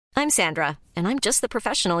I'm Sandra, and I'm just the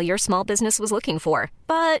professional your small business was looking for.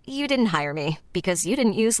 But you didn't hire me because you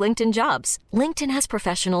didn't use LinkedIn Jobs. LinkedIn has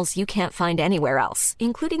professionals you can't find anywhere else,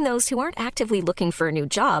 including those who aren't actively looking for a new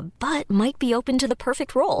job, but might be open to the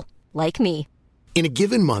perfect role, like me. In a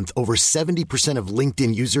given month, over 70% of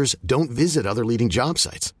LinkedIn users don't visit other leading job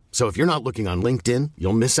sites. So if you're not looking on LinkedIn,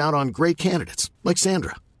 you'll miss out on great candidates like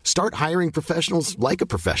Sandra. Start hiring professionals like a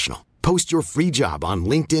professional. Post your free job on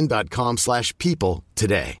linkedin.com/people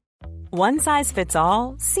today. One size fits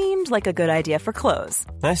all seemed like a good idea for clothes.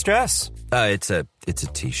 Nice dress. It's a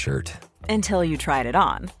t-shirt. Until you tried it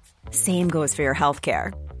on. Same goes for your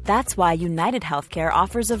healthcare. That's why United Healthcare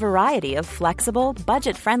offers a variety of flexible,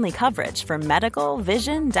 budget-friendly coverage for medical,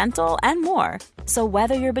 vision, dental, and more. So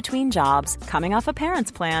whether you're between jobs, coming off a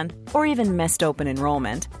parent's plan, or even missed open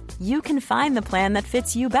enrollment, you can find the plan that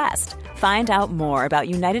fits you best. Find out more about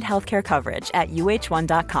United Healthcare coverage at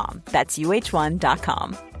UH1.com. That's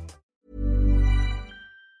UH1.com.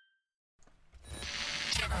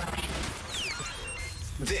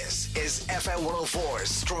 This is FM 104's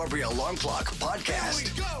Strawberry Alarm Clock Podcast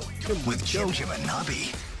with Jim and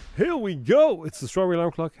Nobby. Here we go. It's the Strawberry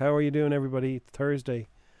Alarm Clock. How are you doing, everybody? It's Thursday,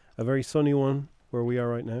 a very sunny one where we are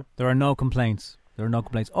right now. There are no complaints.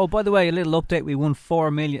 Oh, by the way, a little update. We won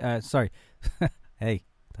 4 million. Hey,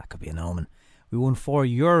 that could be an omen. We won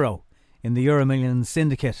 €4 in the Euro Million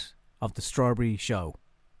syndicate of the Strawberry Show.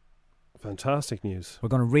 Fantastic news. We're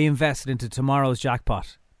going to reinvest it into tomorrow's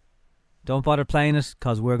jackpot. Don't bother playing it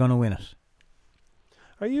because we're going to win it.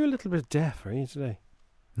 Are you a little bit deaf, are you, today?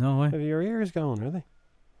 No way. Have your ears going, are they?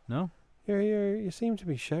 No. You seem to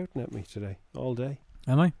be shouting at me today, all day.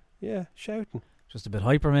 Am I? Yeah, shouting. Just a bit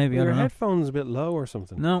hyper, maybe. Your I don't know. headphones a bit low or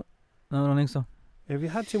something. No, I don't think so. Have you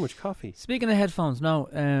had too much coffee? Speaking of headphones, no.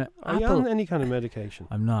 Are you on any kind of medication?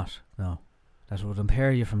 I'm not, no. That would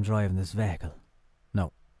impair you from driving this vehicle.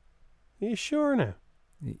 No. Are you sure now?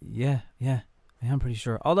 Yeah. I am pretty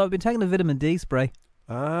sure. Although I've been taking a vitamin D spray.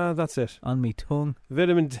 Ah, that's it. On me tongue.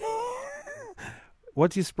 Vitamin D. What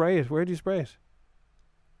do you spray it? Where do you spray it?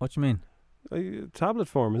 What do you mean? Tablet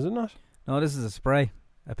form, is it not? No, this is a spray.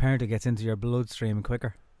 Apparently it gets into your bloodstream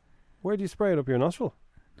quicker. Where do you spray it? Up your nostril?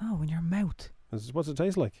 No, in your mouth. What's it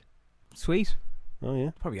taste like? Sweet. Oh, yeah.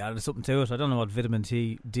 Probably added something to it. I don't know what vitamin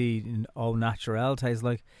D in au naturel tastes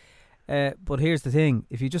like. But here's the thing.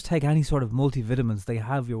 If you just take any sort of multivitamins, they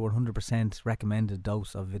have your 100% recommended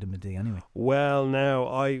dose of vitamin D anyway. Well, now,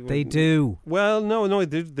 They do. Well, no,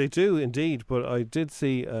 they do indeed. But I did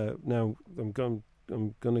see, now, I'm going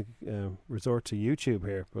to resort to YouTube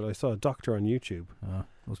here, but I saw a doctor on YouTube. Oh,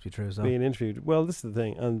 must be true, so. Being interviewed. Well, this is the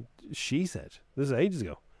thing. And she said, this is ages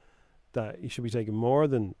ago, that you should be taking more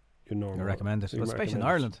than your normal. You recommend it. Well, especially in recommended.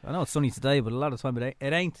 Ireland. I know it's sunny today, but a lot of the time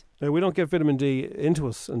it ain't. Now, we don't get vitamin D into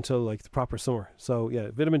us until like the proper summer. So,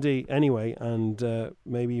 yeah, vitamin D anyway, and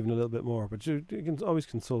maybe even a little bit more. But you can always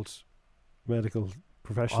consult medical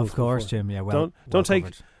professionals. Of course, before. Jim. Yeah, well, don't take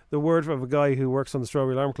covered. the word of a guy who works on the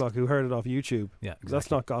Strawberry Alarm Clock who heard it off YouTube. Yeah, exactly.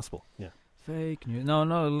 That's not gospel. Yeah, fake news. No,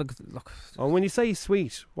 look. Oh, when you say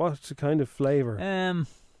sweet, what kind of flavour?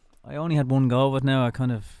 I only had one go of it. Now I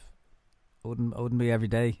kind of wouldn't be every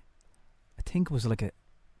day. I think it was like a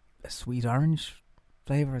sweet orange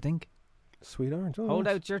flavour. I think sweet orange. Oh, Hold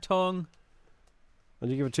nice. out your tongue. And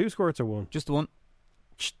you give it 2 squirts or 1? Just the one.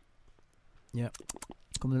 Yeah,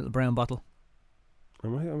 come in a little brown bottle. I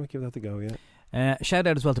might give that a go. Yeah. Shout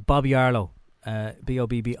out as well to Bobby Arlo,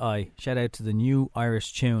 Bobbi. Shout out to the new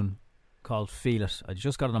Irish tune called Feel It. I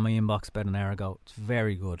just got it on my inbox about an hour ago. It's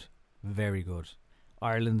very good. Very good.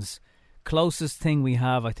 Ireland's closest thing we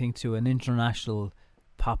have, I think, to an international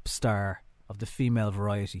pop star of the female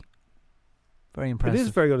variety. Very impressive. It is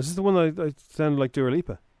very good. Is this the one I sounded like Dua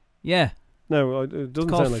Lipa? Yeah. No, it doesn't it's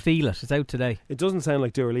called sound like Feel It. It's out today. It doesn't sound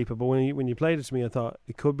like Dua Lipa, but when you played it to me, I thought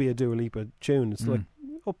it could be a Dua Lipa tune. It's like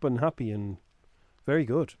up and happy and very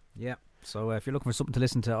good. Yeah. So if you're looking for something to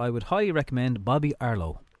listen to, I would highly recommend Bobby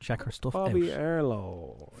Arlo. Check her stuff out. Bobby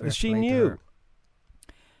Arlo. Fair Is she play to new?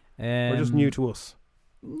 her. Or just new to us?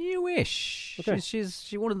 Newish. Okay.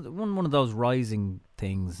 She one of those rising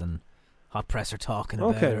things, and hot press are talking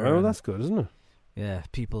about Okay, her. well, that's good, isn't it? Yeah,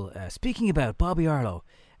 people speaking about Bobby Arlo.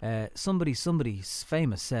 Somebody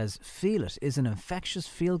famous says, "Feel It" is an infectious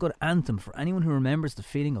feel-good anthem for anyone who remembers the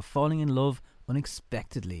feeling of falling in love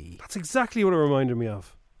unexpectedly. That's exactly what it reminded me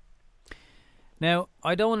of. Now,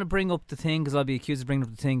 I don't want to bring up the thing because I'll be accused of bringing up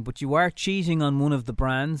the thing, but you are cheating on one of the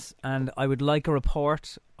brands, and I would like a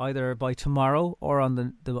report either by tomorrow or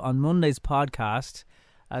on on Monday's podcast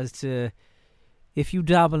as to if you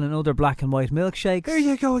dabble in other black and white milkshakes. There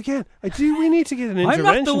you go again. We need to get an intervention.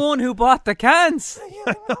 I'm not the one who bought the cans.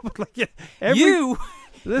 I know, but like,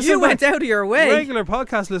 Listen You went back. out of your way. Regular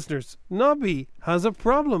podcast listeners, Nobby has a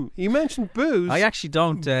problem. You mentioned booze. I actually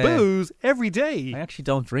don't. Booze every day. I actually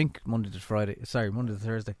don't drink Monday to Friday. Sorry, Monday to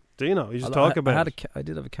Thursday. Do you know? You just talk about it. I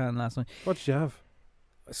did have a can last night. What did you have?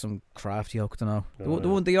 Some crafty oak, don't know. Oh, The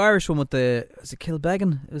one, the Irish one with the, is it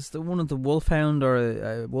Kilbeggan? Is the one with the wolfhound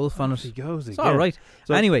or a wolf on it? He goes It's again. all right.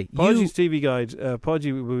 So Anyway, Podgy's TV guide.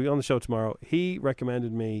 Podgy will be on the show tomorrow. He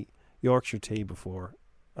recommended me Yorkshire tea before,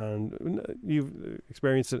 and you've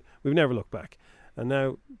experienced it. We've never looked back. And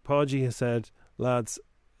now Podgy has said, lads,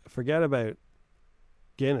 forget about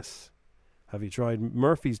Guinness. Have you tried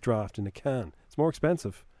Murphy's Draft in a can? It's more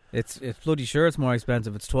expensive. It's bloody sure it's more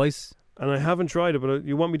expensive. It's twice. And I haven't tried it, but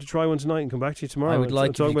you want me to try one tonight and come back to you tomorrow? I would like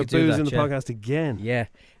and talk if you about could do booze that, in the yeah. podcast again. Yeah.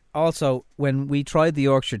 Also, when we tried the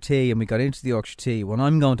Yorkshire tea and we got into the Yorkshire tea, when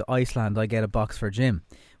I'm going to Iceland, I get a box for Jim.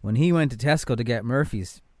 When he went to Tesco to get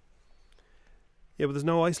Murphy's. Yeah, but there's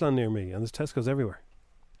no Iceland near me, and there's Tesco's everywhere.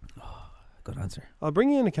 Good answer. I'll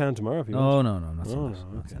bring you in a can tomorrow if you want. No, not so Oh, much. no,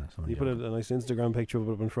 Not okay. so much. You put a nice Instagram picture of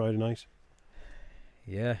it up on Friday night.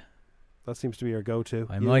 Yeah. That seems to be your go-to.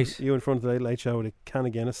 I might. You in front of the Late Late Show with a can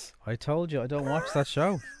of Guinness. I told you I don't watch that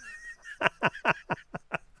show.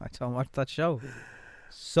 I don't watch that show.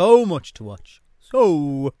 So much to watch.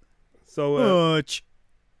 So much.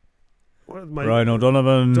 Ryan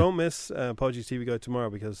O'Donovan. Don't miss Podgy's TV Guide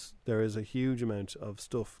tomorrow, because there is a huge amount of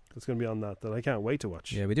stuff that's going to be on that I can't wait to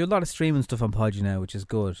watch. Yeah, we do a lot of streaming stuff on Podgy now, which is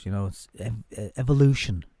good. You know, it's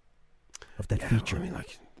evolution of that feature. I mean,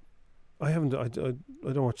 like, I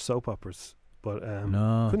don't watch soap operas, but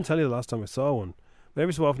No. couldn't tell you the last time I saw one. But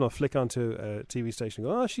every so often I'll flick onto a TV station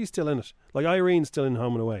and go, oh, she's still in it. Like Irene's still in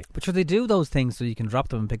Home and Away. But should they do those things so you can drop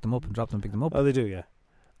them and pick them up and drop them and pick them up? Oh, they do, yeah.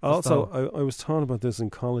 Also, I was taught about this in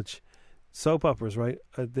college. Soap operas, right?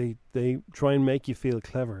 They try and make you feel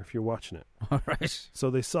clever if you're watching it. All right.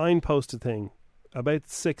 So they signpost a thing about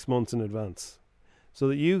 6 months in advance, so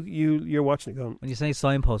that you're watching it going. When you say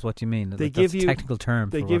signpost, what do you mean? They That's give a you technical term.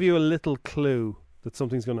 They for give what? you a little clue that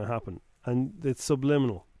something's going to happen, and it's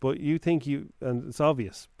subliminal. But you think and it's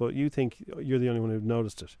obvious, but you think you're the only one who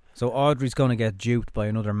noticed it. So Audrey's going to get duped by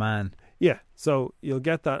another man. Yeah. So you'll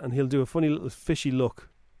get that, and he'll do a funny little fishy look,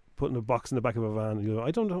 putting a box in the back of a van, and you go, I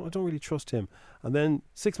don't really trust him. And then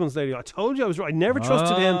 6 months later, I told you I was right. I never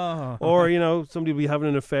trusted him. Or somebody will be having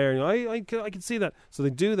an affair. I can see that. So they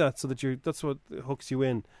do that so that that's what hooks you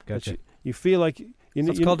in. Gotcha. You feel like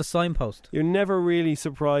It's called a signpost. You're never really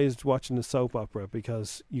surprised watching a soap opera,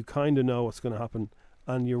 because you kind of know what's going to happen,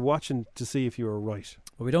 and you're watching to see if you were right.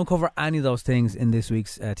 Well, we don't cover any of those things in this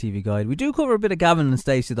week's TV guide. We do cover a bit of Gavin and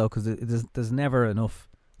Stacey, though, because there's never enough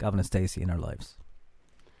Gavin and Stacey in our lives.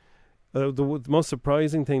 The most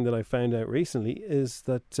surprising thing that I found out recently is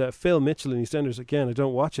that Phil Mitchell in EastEnders, again, I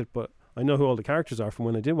don't watch it, but I know who all the characters are from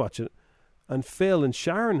when I did watch it, and Phil and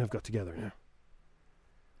Sharon have got together now.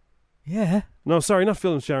 Yeah. No, sorry, not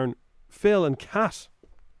Phil and Sharon. Phil and Kat.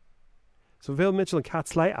 So Phil Mitchell and Kat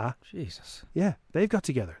Slater. Jesus. Yeah, they've got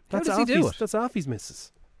together. How does he do it? That's Alfie's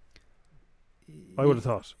missus. I would have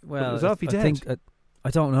thought. Well, was Alfie dead? I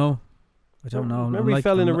don't know. I don't know. Remember he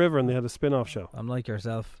fell in a river and they had a spin-off show. I'm like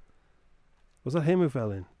yourself. Was that him who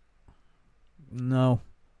fell in? No.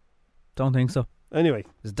 Don't think so. Anyway.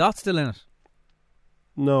 Is Dot still in it?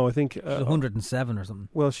 No, I think... She's 107 or something.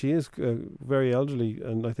 Well, she is very elderly,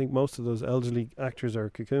 and I think most of those elderly actors are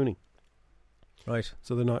cocooning. Right.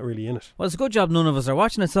 So they're not really in it. Well, it's a good job none of us are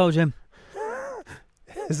watching it, so, Jim.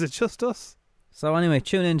 Is it just us? So anyway,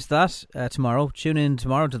 tune in to that tomorrow. Tune in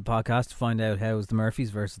tomorrow to the podcast to find out how's the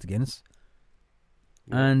Murphys versus the Guinness.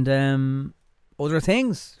 Yeah. And other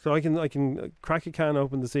things. So I can crack a can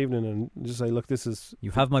open this evening and just say, look, this is...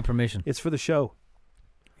 You have my permission. It's for the show.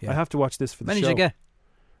 Yeah. I have to watch this for the show. Many did you get?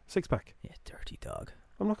 6-pack. Yeah, dirty dog.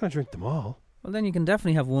 I'm not going to drink them all. Well, then you can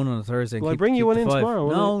definitely have one on a Thursday. Will I bring you one in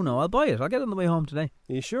tomorrow? No, I'll buy it. I'll get it on the way home today.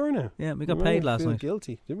 Are you sure now? Yeah, we got paid last night.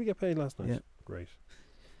 Guilty. Did we get paid last night? Yeah. Great.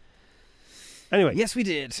 Anyway. Yes, we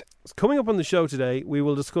did. Coming up on the show today, we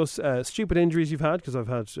will discuss stupid injuries you've had, because I've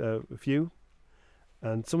had a few.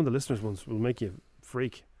 And some of the listeners' ones will make you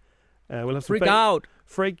freak. We'll have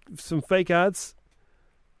some fake ads.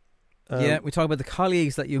 Yeah, we talk about the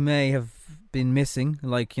colleagues that you may have been missing,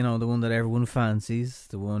 like, the one that everyone fancies,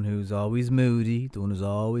 the one who's always moody, the one who's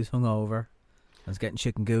always hungover, and is getting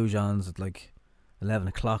chicken goujons at like 11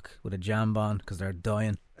 o'clock with a jambon because they're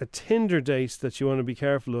dying. A Tinder date that you want to be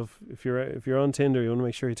careful of. If you're on Tinder, you want to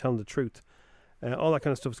make sure you're telling the truth. All that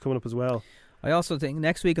kind of stuff is coming up as well. I also think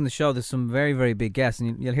next week on the show there's some very, very big guests,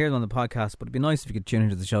 and you'll hear them on the podcast, but it'd be nice if you could tune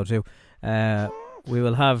into the show too. We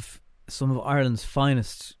will have some of Ireland's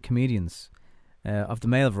finest comedians of the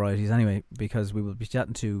male varieties anyway, because we will be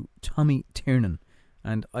chatting to Tommy Tiernan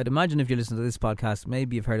And I'd imagine if you listen to this podcast,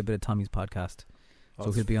 maybe you've heard a bit of Tommy's podcast.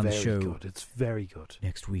 So he'll be on the show. Good. It's very good.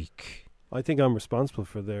 Next week. I think I'm responsible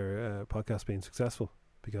for their podcast being successful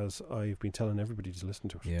because I've been telling everybody to listen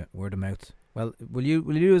to it. Yeah, word of mouth. Well, will you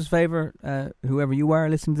do us a favour, whoever you are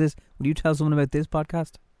listening to this, will you tell someone about this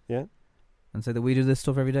podcast? Yeah. And say that we do this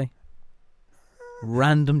stuff every day?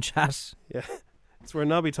 Random chat. Yeah. It's where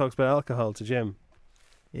Nobby talks about alcohol to Jim.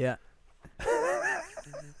 Yeah.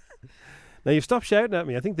 Now you've stopped shouting at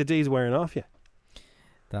me. I think the D's wearing off you.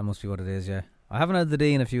 That must be what it is, yeah. I haven't had the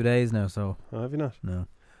D in a few days now, so... Oh, have you not? No.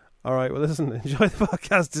 All right, well, listen, enjoy the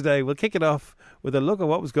podcast today. We'll kick it off with a look at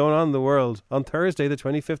what was going on in the world on Thursday, the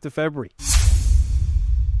 25th of February.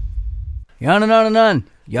 On and on and on.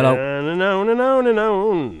 Yellow.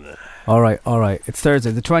 On. All right. It's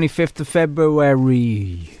Thursday, the 25th of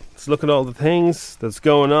February. Let's look at all the things that's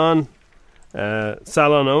going on.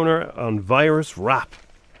 Salon owner on virus rap.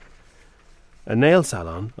 A nail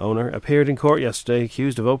salon owner appeared in court yesterday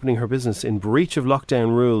accused of opening her business in breach of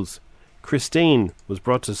lockdown rules. Christine was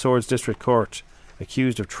brought to Swords District Court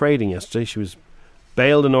accused of trading yesterday. She was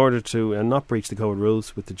bailed in order to not breach the COVID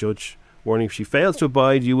rules, with the judge warning if she fails to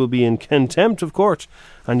abide, you will be in contempt of court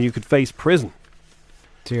and you could face prison.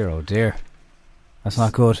 Dear, oh dear. That's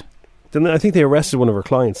not good. Then I think they arrested one of her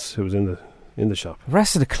clients who was in the shop.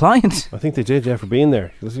 Arrested a client? I think they did, yeah, for being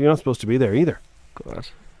there. Because you're not supposed to be there either. God.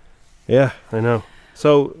 Yeah, I know.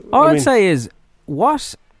 So all I'd say is,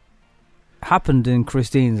 what happened in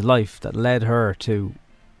Christine's life that led her to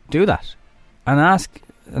do that?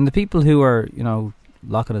 And the people who are,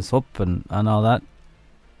 locking us up and all that,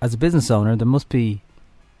 as a business owner, there must be,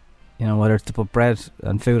 whether it's to put bread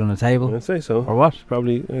and food on the table. I'd say so. Or what?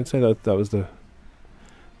 Probably, I'd say that was the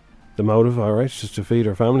motive, all right, just to feed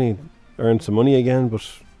her family, earn some money again, but...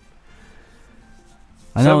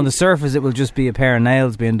 I know on the surface it will just be a pair of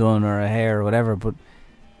nails being done or a hair or whatever, but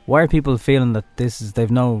why are people feeling that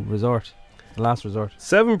they've no resort, the last resort?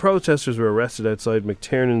 7 protesters were arrested outside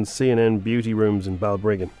McTiernan's CNN beauty rooms in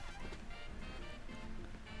Balbriggan.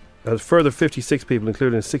 A further 56 people,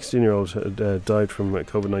 including a 16-year-old, had died from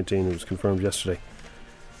COVID-19. It was confirmed yesterday.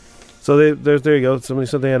 So there you go. Somebody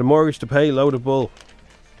said they had a mortgage to pay, load of bull.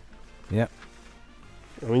 Yeah.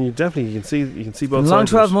 I mean, you can see both sides. Long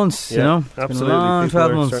 12 months, yeah, It's absolutely. Been a long people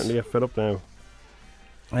 12 are months. starting to get fed up now.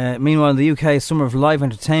 Meanwhile, in the UK, summer of live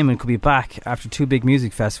entertainment could be back after 2 big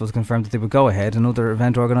music festivals confirmed that they would go ahead. Another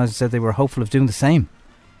event organisers said they were hopeful of doing the same.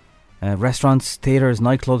 Restaurants, theatres,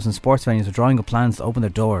 nightclubs and sports venues are drawing up plans to open their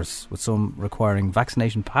doors, with some requiring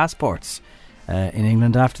vaccination passports in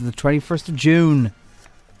England after the 21st of June.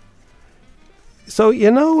 So,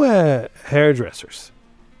 hairdressers.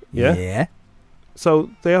 Yeah? Yeah.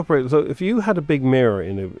 So they operate. So if you had a big mirror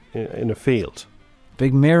in a field,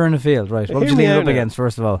 big mirror in a field, right? What would you lean it up against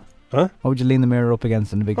first of all? Huh? What would you lean the mirror up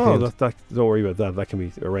against in a big field? Don't worry about that. That can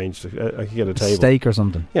be arranged. I could get a table, steak or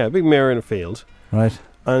something. Yeah, a big mirror in a field, right?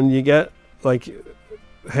 And you get like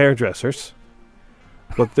hairdressers,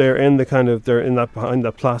 but they're in that behind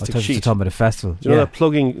that plastic sheet. You're talking about a festival. Do you know that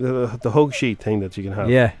plugging the hug sheet thing that you can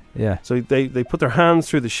have? Yeah, yeah. So they put their hands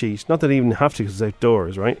through the sheet. Not that they even have to because it's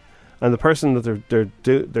outdoors, right? And the person that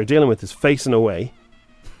they're dealing with is facing away.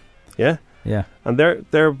 Yeah? Yeah. And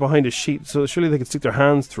they're behind a sheet, so surely they could stick their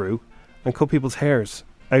hands through and cut people's hairs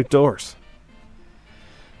outdoors.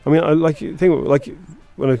 I mean, I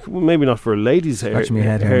maybe not for ladies'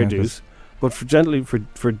 hairdos, but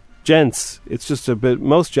for gents, it's just a bit.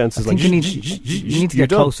 Most gents is like. You need to get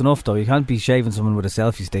close enough, though. You can't be shaving someone with a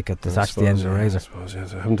selfie stick at the end of the razor. I suppose,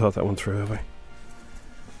 yes. I haven't thought that one through, have I?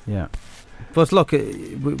 Yeah. But look,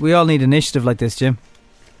 we all need initiative like this, Jim.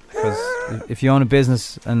 Because if you own a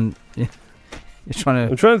business and you're trying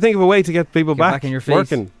to... I'm trying to think of a way to get people back in your feet,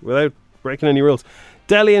 working without breaking any rules.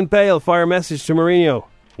 Dele and Bale fire message to Mourinho.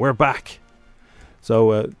 We're back.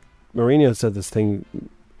 So Mourinho said this thing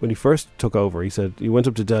when he first took over. He said he went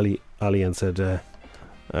up to Dele Alli and said,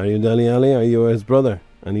 "Are you Dele Alli? Are you his brother?"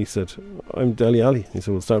 And he said, "I'm Dele Alli." He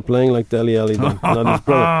said, "We'll start playing like Dele Alli then, not his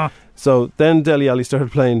brother." So then Dele Alli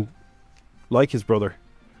started playing like his brother,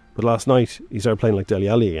 but last night he started playing like Dele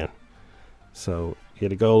Alli again. So he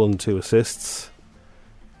had a goal and 2 assists,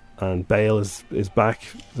 and Bale is back,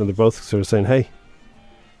 and they're both sort of saying, "Hey,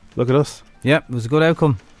 look at us." Yep, it was a good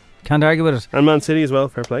outcome. Can't argue with it. And Man City as well,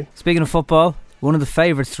 fair play. Speaking of football, one of the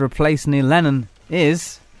favourites to replace Neil Lennon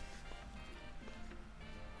is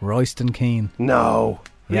Royston Keane. No,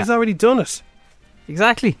 yeah. He's already done it.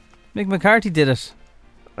 Exactly. Mick McCarthy did it.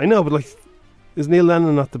 I know, but is Neil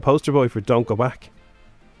Lennon not the poster boy for Don't Go Back?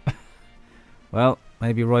 Well,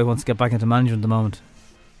 maybe Roy wants to get back into management at the moment.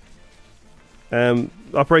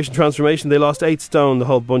 Operation Transformation, they lost 8 stone, the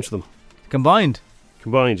whole bunch of them. Combined?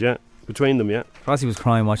 Combined, yeah. Between them, yeah. Crossy was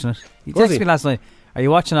crying watching it. He Was texted he? me last night, "Are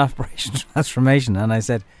you watching Operation Transformation?" And I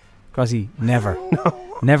said, "Crossy, never.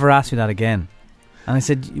 Never ask me that again." And I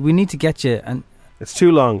said, "We need to get you." And It's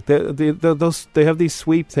too long. They have these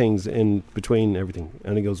sweep things in between everything,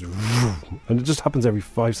 and it goes, and it just happens every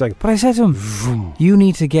 5 seconds. But I said to him, "You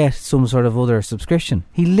need to get some sort of other subscription."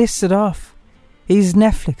 He lists it off. He's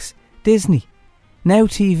Netflix, Disney, Now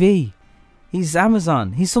TV. He's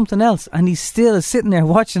Amazon. He's something else, and he's still sitting there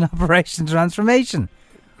watching Operation Transformation.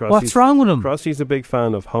 What's wrong with him? Crossy's a big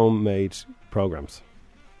fan of homemade programs.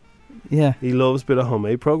 Yeah. He loves a bit of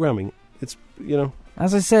homemade programming. It's, you know.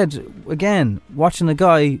 As I said, again, watching a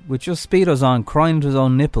guy with just Speedos on crying to his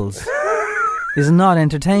own nipples is not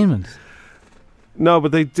entertainment. No,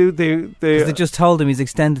 but they do. They just told him he's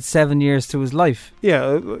extended 7 years to his life.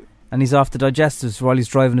 Yeah. And he's off the digestives while he's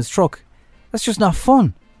driving his truck. That's just not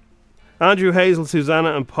fun. Andrew, Hazel,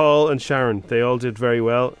 Susanna, and Paul and Sharon, they all did very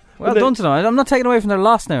well. Well done to them. I'm not taking away from their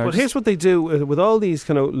loss now. But here's what they do with all these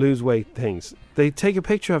kind of lose weight things. They take a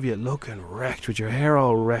picture of you looking wrecked with your hair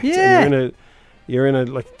all wrecked. Yeah. And you're in a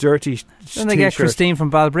like dirty Then they get Christine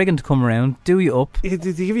from Balbriggan to come around, do you up. They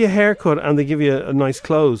give you a haircut and they give you a nice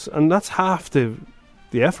clothes, and that's half the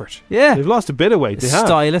effort. Yeah. They've lost a bit of weight. They have.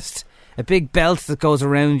 Stylist. A big belt that goes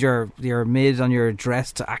around your mid on your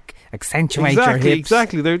dress to accentuate your hips.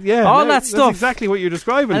 Exactly. All that stuff. That's exactly what you're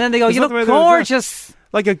describing. And then they go, There's "You nothing look about it. gorgeous."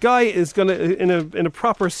 Like a guy is gonna in a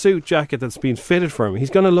proper suit jacket that's been fitted for him. He's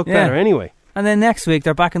gonna look better anyway. And then next week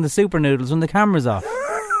they're back in the Super Noodles when the camera's off.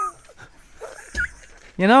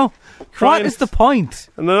 You know, what is the point?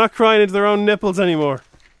 And they're not crying into their own nipples anymore.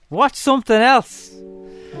 Watch something else.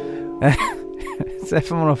 It's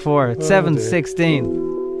FM104. It's 7:16.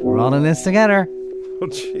 We're all in this together. Oh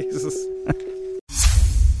Jesus!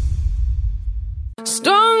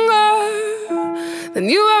 Stronger than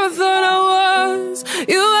you ever thought I was.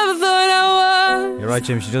 You ever thought I was. You're right,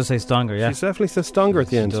 Jim. She does say stronger. Yeah, She definitely says stronger at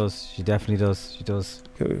the end. She does. She definitely does. She does.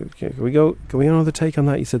 Can we go? Can we have another take on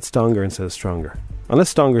that? You said stronger instead of stronger. Unless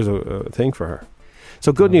stonger's a thing for her.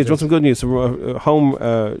 So good news. Want some good news? Some home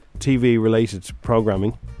TV related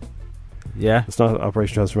programming. Yeah. It's not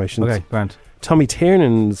Operation Transformation. Okay, grand. Tommy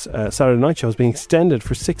Tiernan's Saturday Night Show is being extended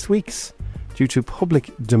for 6 weeks due to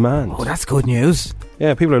public demand. Oh, that's good news.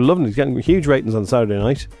 Yeah, people are loving it. It's getting huge ratings on Saturday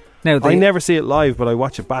night. Now, I never see it live, but I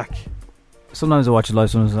watch it back. Sometimes I watch it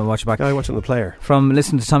live, sometimes I watch it back. Yeah, I watch it on the player. From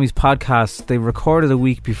listening to Tommy's podcast, they recorded a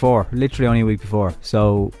week before, literally only a week before.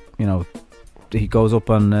 So, you know, he goes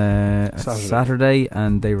up on Saturday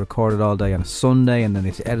and they record it all day on a Sunday, and then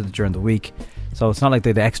they edit it during the week. So it's not like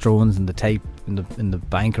they had extra ones in the tape in the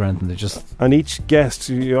bank or anything. They just, and each guest,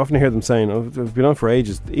 you often hear them saying, "Oh, they've been on for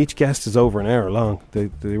ages." Each guest is over an hour long. They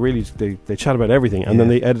really chat about everything, and then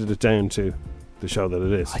they edit it down to the show that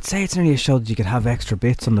it is. I'd say it's nearly a show that you could have extra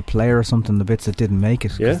bits on the player or something. The bits that didn't make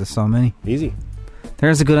it because there's so many. Easy.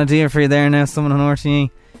 There's a good idea for you there now, someone on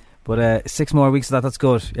RTE. But 6 more weeks of that. That's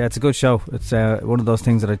good. Yeah, it's a good show. It's one of those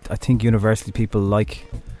things that I think universally people like.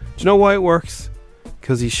 Do you know why it works?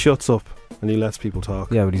 Because he shuts up and he lets people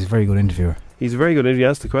talk. Yeah, but he's a very good interviewer. He's very good. He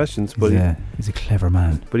asks the questions, but he's a clever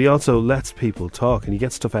man. But he also lets people talk, and he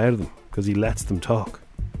gets stuff out of them because he lets them talk.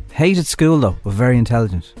 Hated school though, but very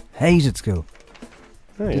intelligent. Hated school.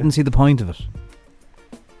 Oh, yeah. Didn't see the point of it.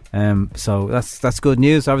 So that's good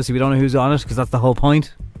news. Obviously, we don't know who's on it because that's the whole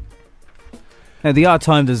point. Now, the odd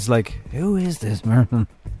time there's like, who is this Merton?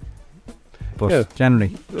 But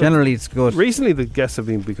generally it's good. Recently, the guests have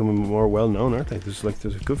been becoming more well known, aren't they? There's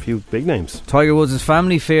a good few big names. Tiger Woods'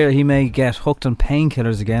 family fear he may get hooked on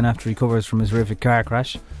painkillers again after he recovers from his horrific car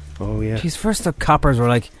crash. Oh yeah. Jeez, first the coppers were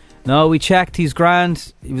like, "No, we checked, he's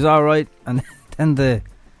grand, he was all right," and then the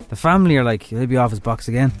family are like, "He'll be off his box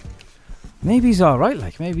again." Maybe he's all right.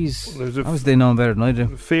 Like maybe he's. Obviously, they know him better than I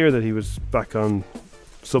do. Fear that he was back on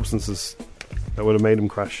substances that would have made him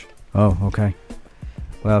crash. Oh, okay.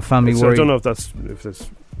 Well, family worry. I don't know if that's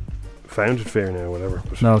founded fear now or whatever.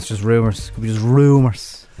 But no, it's just rumours. It could be just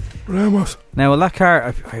rumours. Rumours. Now, well, that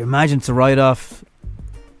car, I imagine it's a write-off.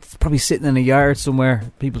 It's probably sitting in a yard somewhere.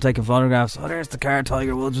 People taking photographs. Oh, there's the car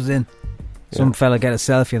Tiger Woods was in. Some fella get a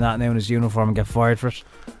selfie in that now in his uniform and get fired for it.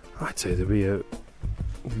 I'd say there'd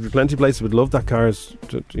be plenty of places would love that car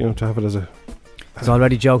to have it as a. There's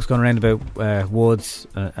already jokes going around about Woods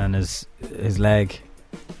and his leg.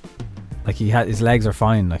 Like his legs are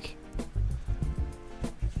fine. Like,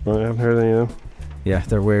 I haven't heard any of them. Yeah,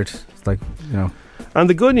 they're weird. It's like, you know. And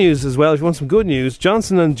the good news as well, if you want some good news,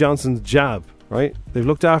 Johnson & Johnson's jab, right? They've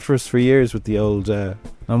looked after us for years with the old... No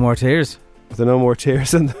more tears. The no more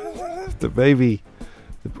tears and the baby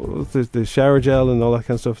the shower gel and all that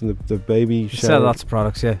kind of stuff, and the baby You shower. sell lots of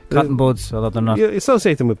products, yeah. Cotton buds, although they're not. You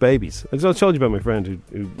associate them with babies. I told you about my friend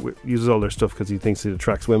who uses all their stuff because he thinks it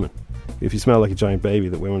attracts women. If you smell like a giant baby,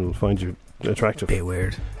 that women will find you attractive. Bit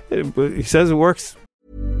weird. But he says it works.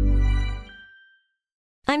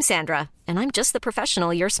 I'm Sandra, and I'm just the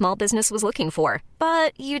professional your small business was looking for.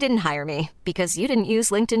 But you didn't hire me because you didn't use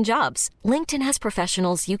LinkedIn Jobs. LinkedIn has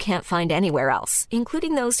professionals you can't find anywhere else,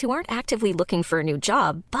 including those who aren't actively looking for a new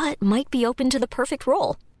job, but might be open to the perfect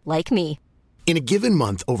role, like me. In a given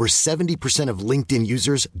month, over 70% of LinkedIn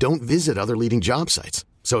users don't visit other leading job sites.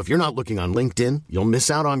 So if you're not looking on LinkedIn, you'll miss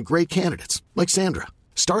out on great candidates like Sandra.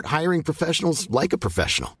 Start hiring professionals like a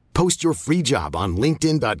professional. Post your free job on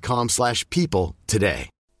linkedin.com/people today.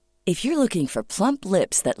 If you're looking for plump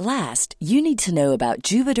lips that last, you need to know about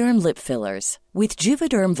Juvederm lip fillers. With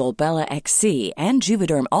Juvederm Volbella XC and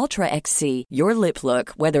Juvederm Ultra XC, your lip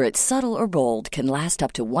look, whether it's subtle or bold, can last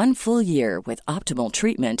up to 1 full year with optimal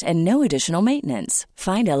treatment and no additional maintenance.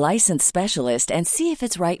 Find a licensed specialist and see if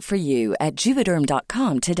it's right for you at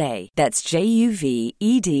Juvederm.com today. That's JUVEDERM.com.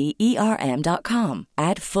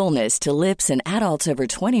 Add fullness to lips in adults over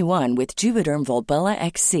 21 with Juvederm Volbella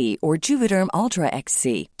XC or Juvederm Ultra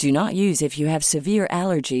XC. Do not use if you have severe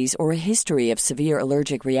allergies or a history of severe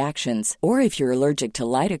allergic reactions, or if you're allergic to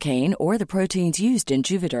lidocaine or the proteins used in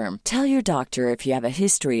Juvederm. Tell your doctor if you have a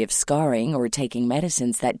history of scarring or taking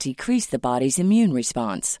medicines that decrease the body's immune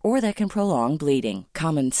response or that can prolong bleeding.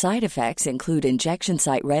 Common side effects include injection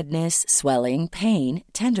site redness, swelling, pain,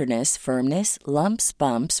 tenderness, firmness, lumps,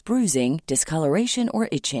 bumps, bruising, discoloration, or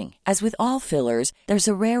itching. As with all fillers, there's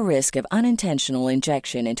a rare risk of unintentional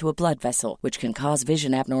injection into a blood vessel, which can cause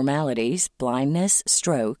vision abnormalities, blindness,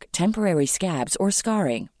 stroke, temporary scabs, or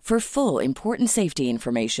scarring. For full, important safety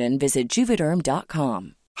information, visit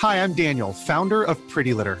Juvederm.com. Hi, I'm Daniel, founder of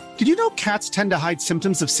Pretty Litter. Did you know cats tend to hide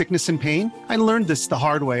symptoms of sickness and pain? I learned this the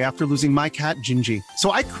hard way after losing my cat, Gingy. So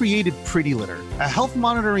I created Pretty Litter, a health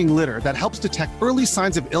monitoring litter that helps detect early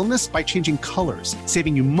signs of illness by changing colors,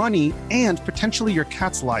 saving you money and potentially your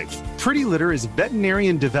cat's life. Pretty Litter is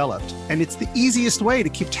veterinarian developed, and it's the easiest way to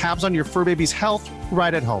keep tabs on your fur baby's health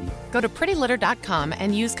right at home. Go to prettylitter.com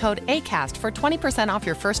and use code ACAST for 20% off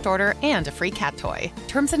your first order and a free cat toy.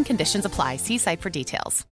 Terms and conditions apply. See site for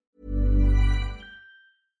details.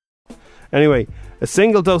 Anyway, a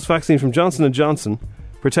single-dose vaccine from Johnson & Johnson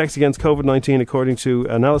protects against COVID-19 according to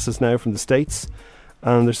analysis now from the States.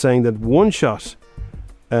 And they're saying that one shot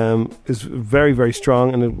is very, very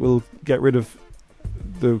strong, and it will get rid of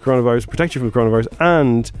the coronavirus, protect you from the coronavirus,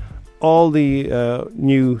 and all the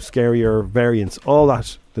new, scarier variants. All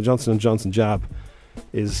that, the Johnson & Johnson jab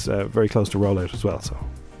is very close to rollout as well. So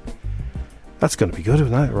that's going to be good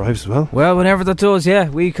when that arrives as well. Well, whenever that does, yeah.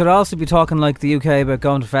 We could also be talking like the UK about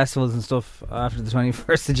going to festivals and stuff after the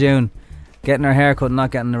 21st of June, getting our hair cut and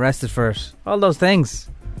not getting arrested for it. All those things.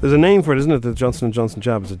 There's a name for it, isn't it? The Johnson & Johnson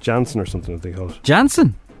jab. Is it Janssen or something that they call it?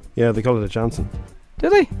 Janssen? Yeah, they call it a Janssen. Do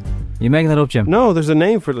they? You making that up, Jim? No, there's a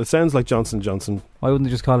name for it. It sounds like Johnson & Johnson. Why wouldn't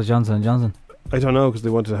they just call it Johnson & Johnson? I don't know, because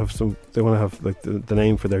they want to have some. They want to have like the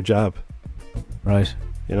name for their jab. Right.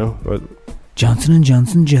 You know, but Johnson &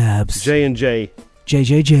 Johnson jabs. J&J.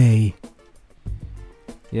 JJJ.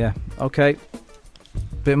 Yeah. Okay.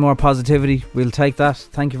 Bit more positivity. We'll take that.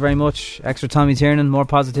 Thank you very much. Extra Tommy Tiernan. More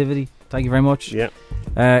positivity. Thank you very much. Yeah.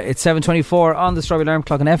 It's 7:24 on the Strawberry Alarm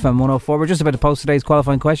Clock on FM 104. We're just about to post today's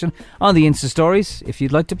qualifying question on the Insta Stories. If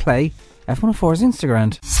you'd like to play F104's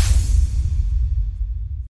Instagram.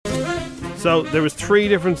 So there was 3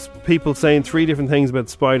 different people saying 3 different things about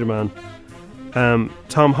Spider-Man.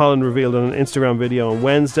 Tom Holland revealed on an Instagram video on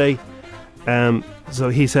Wednesday. So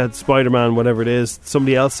he said Spider-Man, whatever it is.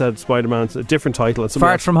 Somebody else said Spider-Man, a different title. And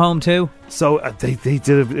Far From Home too. So they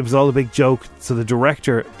did it was all a big joke. So the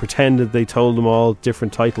director pretended they told them all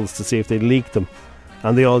different titles to see if they leaked them,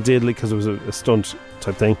 and they all did leak because it was a stunt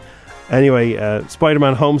type thing. Anyway,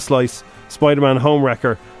 Spider-Man Home Slice, Spider-Man Home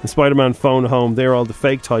Wrecker, and Spider-Man Phone Home. They're all the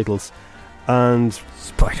fake titles. And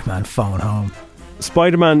Spider-Man Phone Home.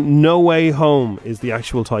 Spider-Man No Way Home is the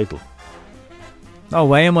actual title. No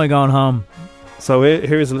way am I going home. So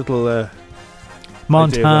here's a little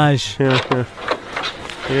montage.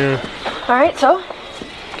 Yeah. Alright, so?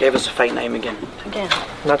 Gave us a fake name again.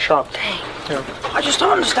 Not shocked. Dang. Yeah. I just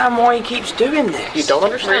don't understand why he keeps doing this. You don't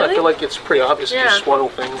understand? Really? I feel like it's pretty obvious you spoil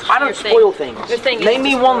things. I don't spoil things. Name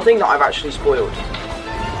me one thing that I've actually spoiled.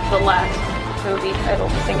 The last movie title.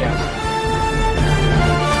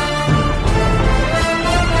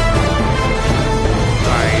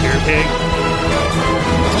 Spider Pig.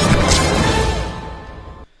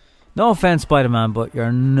 No offense, Spider-Man, but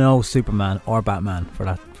you're no Superman or Batman for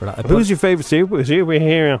that. Who's your favourite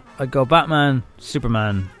superhero? I'd go Batman,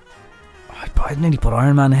 Superman. I'd nearly put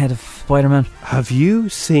Iron Man ahead of Spider-Man. Have you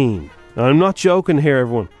seen? I'm not joking here,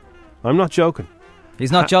 everyone. I'm not joking.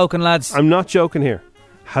 He's not joking, lads. I'm not joking here.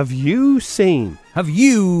 Have you seen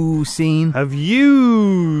the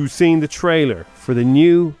trailer for the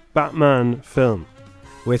new Batman film?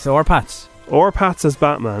 With Orpats. Orpats as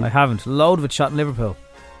Batman. I haven't. Load of it shot in Liverpool.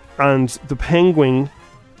 And the Penguin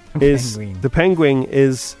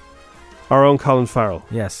is our own Colin Farrell.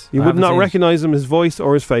 Yes. You would not recognise him, his voice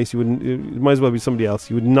or his face. You wouldn't. It might as well be somebody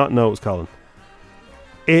else. You would not know it was Colin.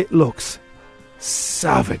 It looks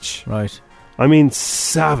savage. Right. I mean,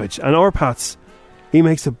 savage. And Orpats, he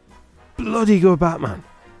makes a bloody good Batman.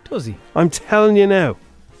 Does he? I'm telling you now,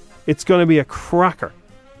 it's going to be a cracker.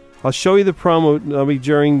 I'll show you the promo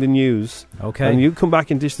during the news. Okay. And you come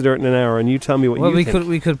back and dish the dirt in an hour, and you tell me what you think.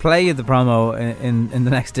 We could play you the promo in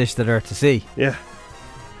the next Dish the Dirt to see. Yeah.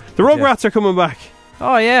 The Rugrats are coming back.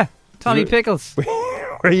 Oh yeah, Tommy Pickles.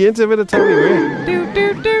 Are you into a bit of Tommy?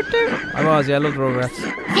 I was. Yeah, I love the Rugrats.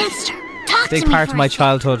 Mister, talk Big to me part of my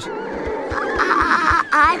childhood.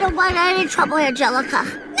 I don't want any trouble, Angelica.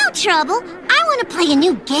 No trouble. I want to play a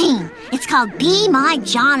new game. It's called Be My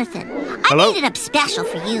Jonathan. I made it up special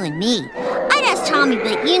for you and me. I'd ask Tommy,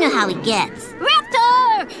 but you know how he gets.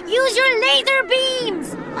 Raptor! Use your laser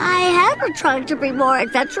beams! I have been trying to be more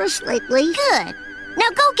adventurous lately. Good. Now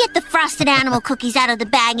go get the frosted animal cookies out of the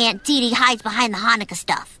bag Aunt Dee Dee hides behind the Hanukkah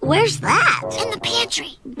stuff. Where's that? In the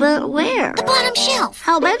pantry. But where? The bottom shelf.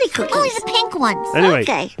 How many cookies? Only the pink ones. Anyway,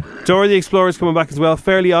 okay. Dora the Explorer's coming back as well.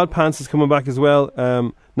 Fairly Odd Pants is coming back as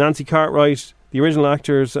well. Nancy Cartwright, the original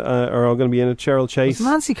actors are all going to be in it. Cheryl Chase. Was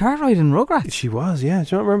Nancy Cartwright in Rugrats? She was, yeah.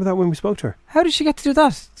 Do you not remember that when we spoke to her? How did she get to do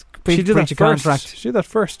that? She did that first. Contract. She did that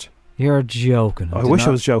first. You're joking. I wish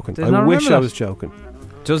I was joking. I wish I was joking.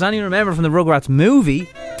 Does anyone remember from the Rugrats movie?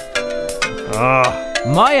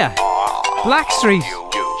 Maya. Blackstreet.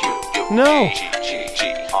 No.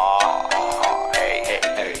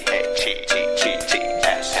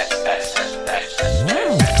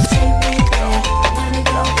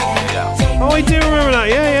 Oh, I do remember that.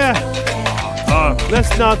 Yeah. Oh,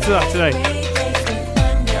 let's nod to that today.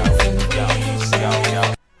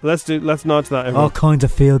 Let's nod to that. Everyone. All kinds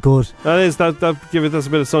of feel good. That give us a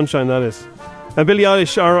bit of sunshine. That is. Billie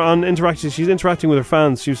Eilish she's interacting with her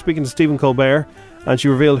fans. She was speaking to Stephen Colbert, and she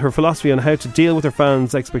revealed her philosophy on how to deal with her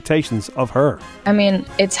fans' expectations of her. I mean,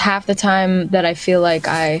 it's half the time that I feel like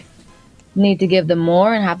I need to give them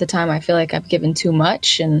more, and half the time I feel like I've given too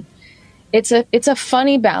much. And it's a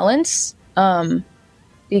funny balance,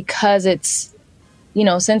 because it's,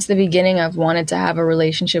 since the beginning I've wanted to have a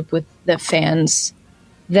relationship with the fans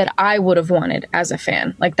that I would have wanted as a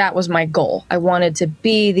fan. Like, that was my goal. I wanted to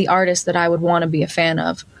be the artist that I would want to be a fan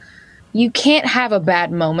of. You can't have a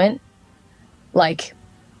bad moment. Like,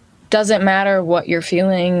 doesn't matter what you're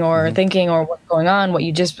feeling or thinking or what's going on, what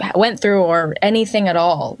you just went through or anything at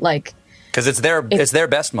all. Like, because it's their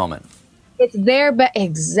best moment. It's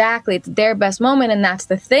exactly. It's their best moment. And that's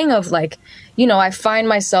the thing of, like, I find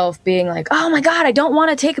myself being like, oh my God, I don't want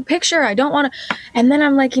to take a picture. I don't want to. And then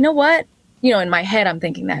I'm like, you know what? In my head, I'm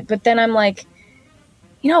thinking that. But then I'm like,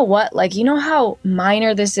 you know what? Like, you know how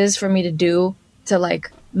minor this is for me to do to,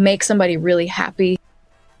 like, make somebody really happy?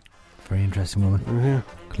 Very interesting woman. Yeah.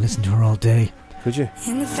 Could listen to her all day. Could you?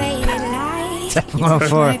 In the faded light.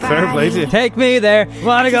 714. Fair play to you. Take me there.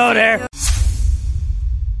 Want to go there.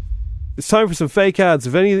 It's time for some fake ads.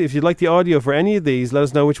 If you'd like the audio for any of these, let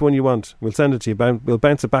us know which one you want. We'll send it to you. We'll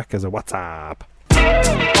bounce it back as a WhatsApp.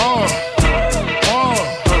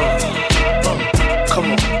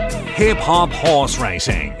 Hip Hop Horse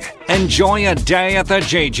Racing. Enjoy a day at the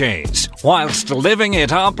GG's whilst living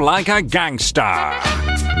it up like a gangster.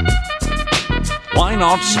 Why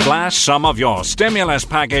not splash some of your stimulus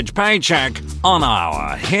package paycheck on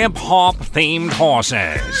our hip hop themed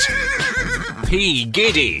horses? P.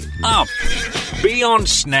 Giddy up,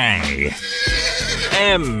 Beyonce,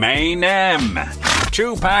 M.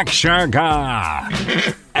 Tupac Shagar,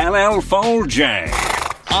 LL Fool J,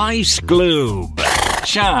 Ice Gloob,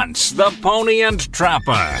 Chance the Pony and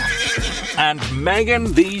Trapper, and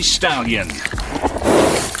Megan the Stallion.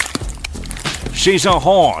 She's a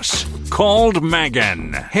horse called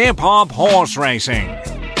Megan. Hip Hop Horse Racing.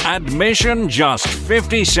 Admission just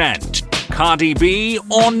 50 cent. Cardi B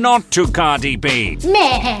or not to Cardi B?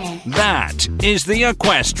 Meh. That is the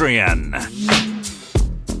equestrian.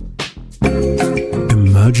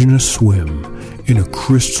 Imagine a swim in a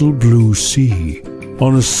crystal blue sea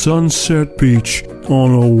on a sunset beach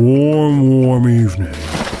on a warm, warm evening.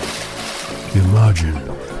 Imagine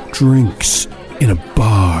drinks in a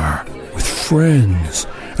bar with friends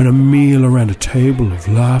and a meal around a table of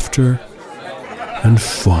laughter and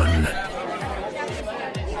fun.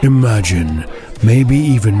 Imagine maybe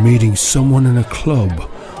even meeting someone in a club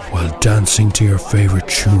while dancing to your favourite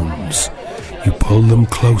tunes. You pull them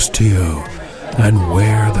close to you and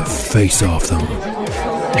wear the face off them.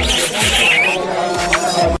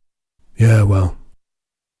 Yeah, well,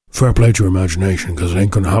 fair play to your imagination, because it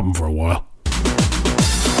ain't going to happen for a while.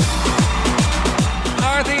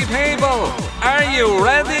 Party people, are you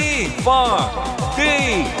ready for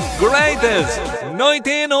the greatest night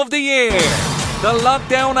in of the year? The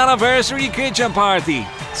Lockdown Anniversary Kitchen Party,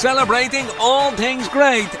 celebrating all things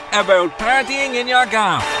great about partying in your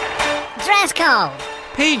gaff. Dress code.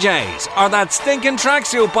 PJs are that stinking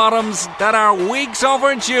tracksuit bottoms that are weeks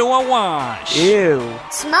overdue a wash. Ew.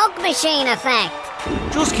 Smoke machine effect.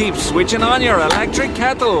 Just keep switching on your electric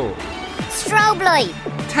kettle. Strobe light.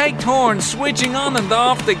 Take turns switching on and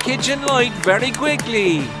off the kitchen light very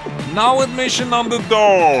quickly. No admission on the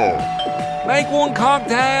door. Make one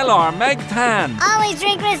cocktail or make 10. Always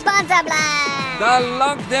drink responsibly. The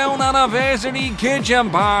Lockdown Anniversary Kitchen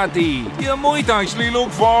Party. You might actually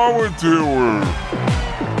look forward to it.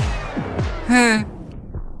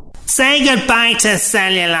 Say goodbye to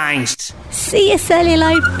Cellulite. See you,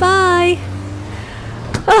 Cellulite. Bye.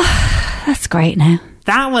 Oh, that's great now.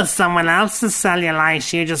 That was someone else's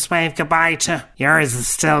Cellulite you just waved goodbye to. Yours is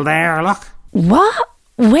still there, look. What?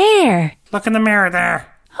 Where? Look in the mirror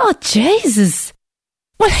there. Oh, Jesus.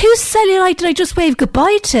 Well, whose Cellulite did I just wave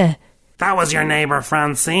goodbye to? That was your neighbour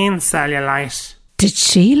Francine's Cellulite. Did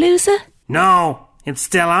she lose it? No, it's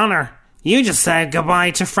still on her. You just said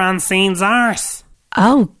goodbye to Francine's arse.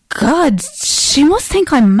 Oh, God. She must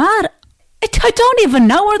think I'm mad. I don't even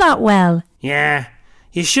know her that well. Yeah,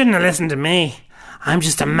 you shouldn't have listened to me. I'm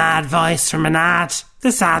just a mad voice from an ad.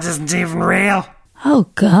 This ad isn't even real.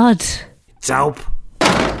 Oh, God. Dope.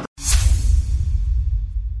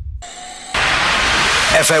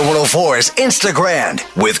 FM 104's Instagram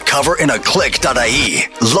with coverinaclick.ie.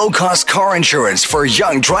 Low-cost car insurance for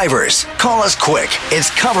young drivers. Call us quick.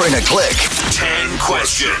 It's Cover in a Click. 10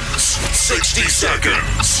 questions, 60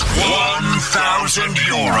 seconds,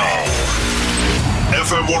 €1,000.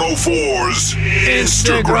 FM 104's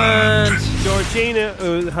Instagram. Georgina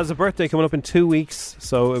has a birthday coming up in 2 weeks,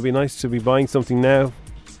 so it'd be nice to be buying something now.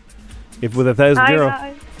 If with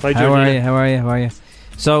 €1,000. Hi, Georgina. How are you?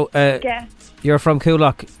 So, yeah. You're from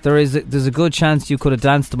Coolock. There's a good chance you could have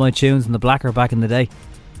danced to my tunes in the Blacker back in the day.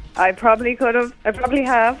 I probably could have. I probably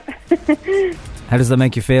have. How does that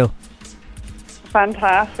make you feel?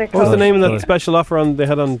 Fantastic. What was the name of that special offer they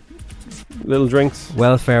had on little drinks?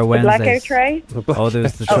 Welfare Wednesdays. Wednesdays. Blackout tray? Oh,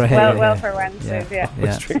 there's the tray. Welfare Wednesdays, yeah.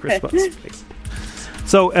 Let's drink responsibly.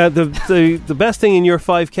 So, the best thing in your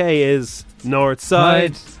 5K is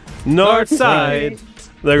Northside. Northside.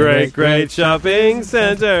 The great shopping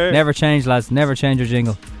centre. Never change, lads. Never change your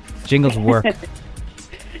jingle. Jingles work.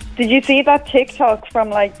 Did you see that TikTok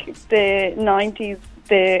from like the 90s,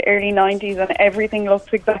 the early 90s, and everything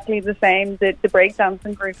looks exactly the same? The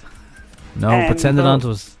breakdancing group. No, but send it on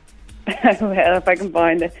to us. Well, if I can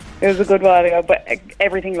find it. It was a good while ago, but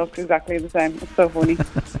everything looks exactly the same. It's so funny.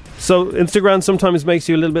 So Instagram sometimes makes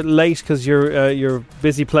you a little bit late because you're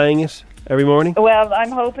busy playing it every morning? Well,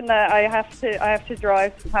 I'm hoping that I have to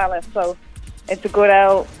drive to Palace, so it's a good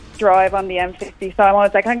out drive on the M50. So I'm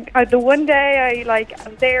always like, the one day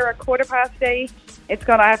I'm there at 8:15. It's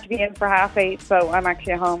gonna have to be in for 8:30, so I'm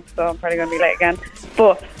actually at home, so I'm probably gonna be late again.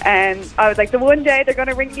 But I was like, the one day they're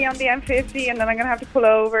gonna ring me on the M50, and then I'm gonna have to pull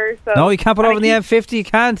over. So no, you can't pull over on the M50. You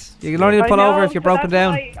can't. You can only pull over if you're broken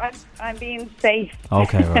down. I'm being safe.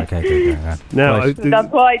 Okay, right, okay. Now,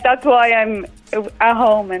 that's why I'm at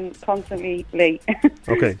home and constantly late.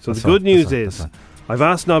 Okay, so the good news is I've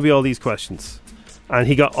asked Nobby all these questions, and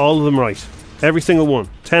he got all of them right. Every single one.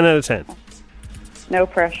 10 out of 10. No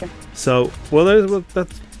pressure. So, that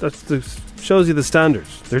shows you the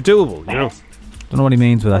standards. They're doable, you know. Don't know what he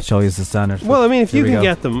means with that. Show you the standards. Well, I mean, if you can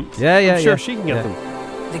get them, I'm sure she can get them.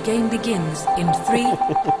 The game begins in 3,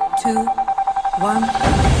 2, 1.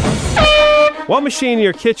 What machine in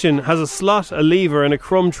your kitchen has a slot, a lever, and a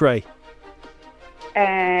crumb tray?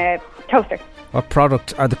 Toaster. What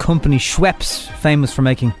product are the company Schweppes famous for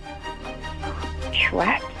making?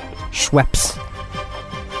 Schweppes. Schweppes.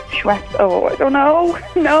 Oh, I don't know.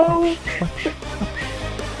 No.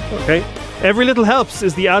 Okay. Every little helps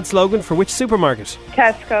is the ad slogan for which supermarket?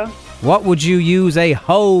 Tesco. What would you use a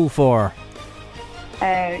hoe for?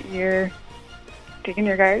 You're digging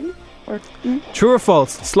your garden. True or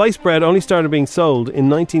false? Sliced bread only started being sold in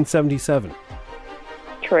 1977.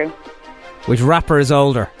 True. Which rapper is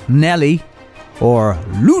older, Nelly or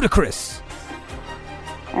Ludacris?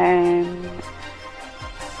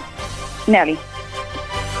 Nelly.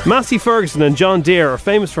 Massey Ferguson and John Deere are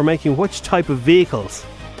famous for making which type of vehicles?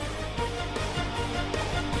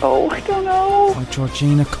 Oh, I don't know. Oh,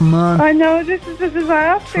 Georgina, come on. I know, this is a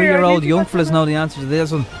disaster. 3-year-old young fellas know the answer to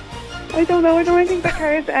this one. I don't know. I don't think the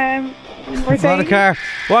car's It's not a car.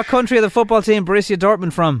 What country are the football team Borussia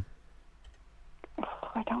Dortmund from?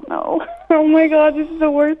 I don't know. Oh my God, this is the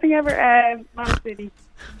worst thing ever. Man City.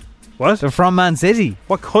 What? They're from Man City.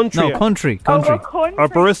 What country? No, country. Oh, what country? Are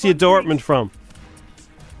Borussia Dortmund from?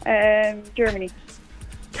 Germany.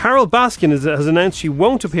 Carol Baskin has announced she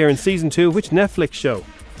won't appear in season 2 of which Netflix show?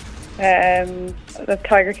 The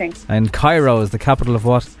Tiger King. And Cairo is the capital of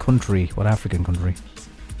what country? What African country?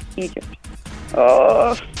 Egypt.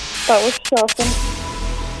 Oh, that was shocking.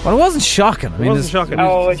 Well, it wasn't shocking. I mean, wasn't shocking.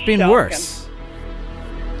 It's been worse.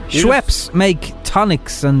 Schweppes make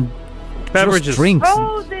tonics and beverages, drinks.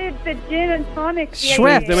 Oh, the gin and tonics.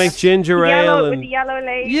 Schweppes. They make ginger ale with and the yellow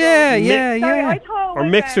label. Yeah. Sorry, I thought or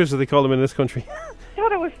mixers, as they call them in this country. I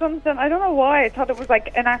thought it was something. I don't know why. I thought it was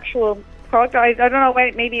like an actual product. I don't know.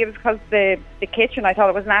 Maybe it was because the kitchen. I thought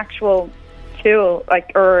it was an actual tool,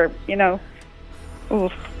 like, or you know.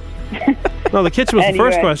 Oof. No, the kitchen was the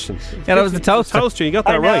first question. Yeah, that was the toaster. Toaster, you got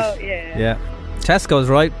that right. Yeah. Tesco's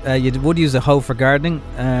right. You would use a hoe for gardening.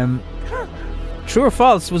 True or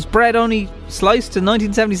false? Was bread only sliced in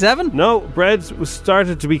 1977? No, bread was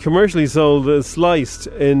started to be commercially sold as sliced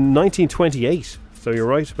in 1928. So you're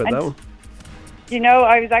right about that one. You know,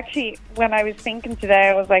 I was actually, when I was thinking today,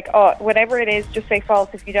 I was like, oh, whatever it is, just say false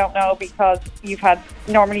if you don't know, because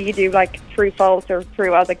normally you do like true, false, or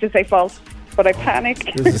true. I was like, just say false. But I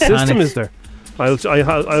panicked. The system is there. I will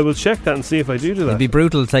check that and see if I do that. It'd be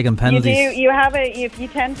brutal taking penalties. You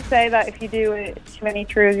tend to say that if you do too many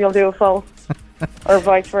trues, you'll do a false. Or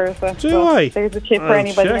vice versa. I? There's a tip for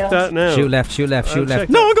anybody check else. That now. Shoot left.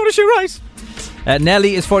 No, I'm going to shoot right.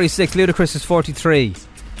 Nelly is 46, Ludacris is 43.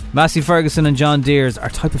 Massey Ferguson and John Deere are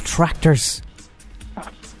type of tractors.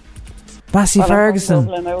 Massey Ferguson. I'm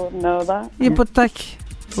from Dublin, I wouldn't know that. Yeah, but like,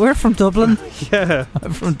 we're from Dublin. Yeah.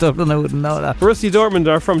 I'm from Dublin, I wouldn't know that. Borussia Dortmund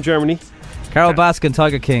are from Germany. Carol Baskin,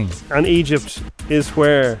 Tiger King. And Egypt is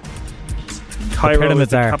where Cairo is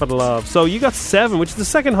the capital of. So you got 7, which is the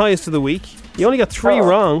second highest of the week. You only got 3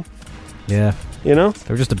 wrong. Yeah. You know?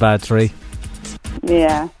 They were just a bad 3.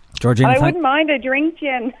 Yeah. Georgina, I wouldn't mind a drink,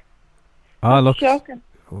 Jen. Oh, look. Shocking.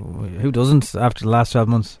 Who doesn't after the last 12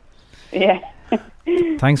 months? Yeah.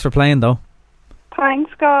 Thanks for playing, though.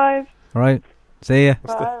 Thanks, guys. All right. See ya.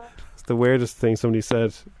 It's the weirdest thing somebody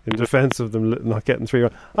said in defence of them not getting 3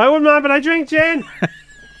 wrong. I wouldn't mind, but I drink gin.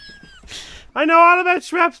 I know all about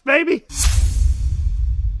Schweppes, baby.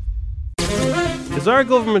 Is our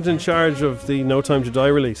government in charge of the No Time to Die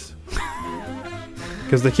release?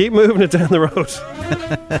 Because they keep moving it down the road.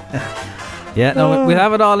 Yeah, no, we'll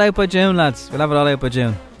have it all out by June, lads. We'll have it all out by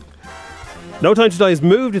June. No Time to Die has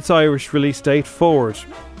moved its Irish release date forward.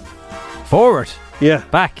 Forward? Yeah.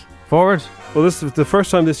 Back? Forward? Well, this is the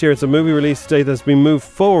first time this year it's a movie release date that's been moved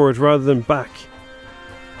forward rather than back.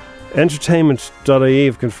 Entertainment.ie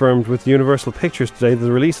have confirmed with Universal Pictures today that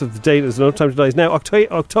the release of the date is No Time to Die is now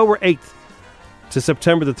October 8th to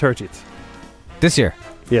September the 30th. This year?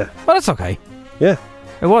 Yeah. Well, that's okay. Yeah.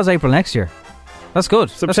 It was April next year. That's good.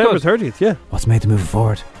 September 30th, yeah. What's made the move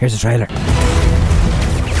forward? Here's the trailer.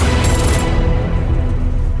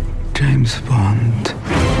 James Bond.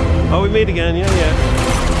 Oh, we meet again, yeah.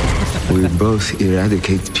 We both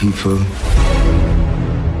eradicate people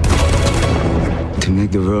to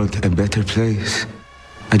make the world a better place.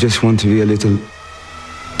 I just want to be a little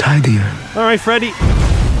tidier. All right, Freddie.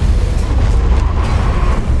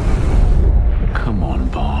 Come on,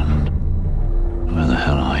 Bond. Where the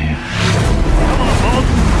hell are you?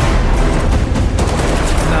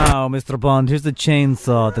 Now, Mr. Bond, here's the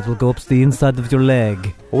chainsaw that will go up to the inside of your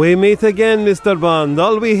leg. We meet again, Mr. Bond.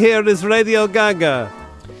 All we hear is Radio Gaga.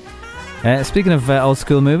 Speaking of old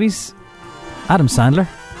school movies, Adam Sandler,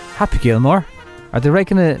 Happy Gilmore. Are they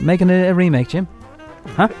making a remake, Jim?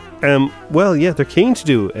 Huh? Well, yeah, they're keen to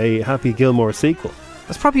do a Happy Gilmore sequel.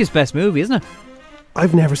 That's probably his best movie, isn't it?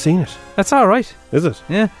 I've never seen it. That's all right. Is it?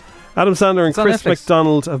 Yeah. Adam Sandler and It's on Chris Netflix.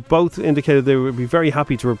 MacDonald have both indicated they would be very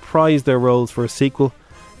happy to reprise their roles for a sequel.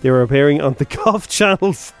 They were appearing on the Golf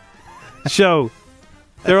Channel's show.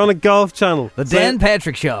 They're on a Golf Channel. The Dan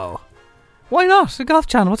Patrick Show. Why not? A Golf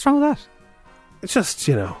Channel. What's wrong with that? It's just,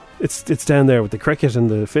 you know, it's down there with the cricket and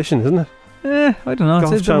the fishing, isn't it? I don't know.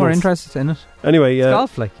 Golf It's a bit more channels. interested in it. Anyway, it's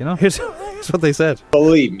golf, like, you know. Here's That's what they said.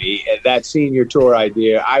 Believe me, that senior tour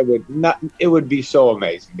idea, it would be so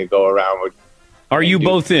amazing to go around with. Are you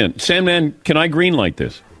both in? Sandman, can I greenlight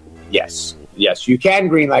this? Yes, you can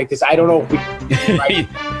greenlight this. I don't know if we...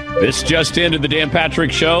 This just into the Dan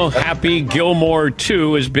Patrick Show. Happy Gilmore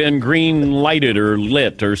 2 has been green-lighted or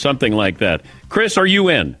lit or something like that. Chris, are you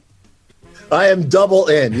in? I am double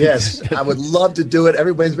in, yes. I would love to do it.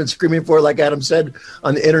 Everybody's been screaming for it, like Adam said,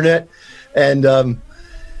 on the internet. And,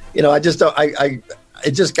 I just got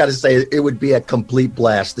to say, it would be a complete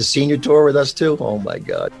blast. The senior tour with us, too? Oh, my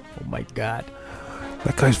God. Oh, my God.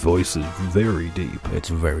 That guy's voice is very deep. It's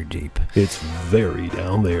very deep. It's very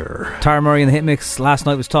down there. Tara Murray in the Hit Mix last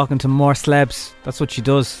night was talking to more celebs. That's what she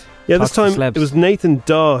does. Yeah, this time it was Nathan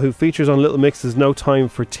Daw who features on Little Mix's No Time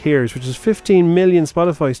for Tears, which is 15 million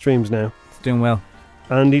Spotify streams now. It's doing well.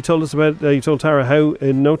 And he told us about, he told Tara how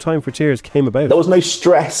No Time for Tears came about. There was no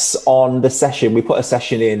stress on the session. We put a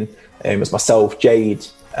session in. It was myself, Jade,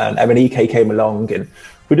 and M&EK came along, and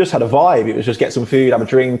we just had a vibe. It was just get some food, have a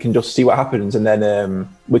drink, and just see what happens. And then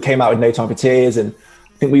we came out with No Time for Tears, and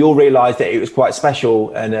I think we all realised that it was quite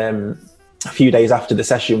special. And a few days after the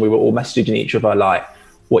session, we were all messaging each other like,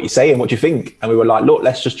 what you saying, what do you think? And we were like, look,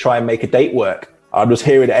 let's just try and make a date work. I'm just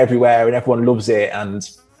hearing it everywhere and everyone loves it. And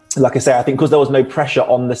like I say, I think because there was no pressure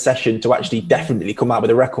on the session to actually definitely come out with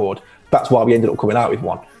a record, that's why we ended up coming out with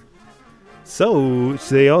one. So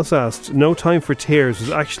they also asked, No Time for Tears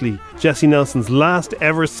was actually Jessie Nelson's last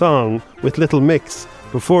ever song with Little Mix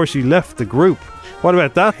before she left the group. What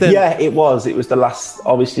about that then? Yeah, it was. It was the last,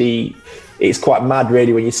 obviously, it's quite mad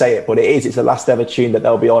really when you say it, but it is. It's the last ever tune that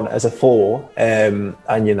they'll be on as a four. And,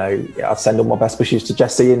 I'd send all my best wishes to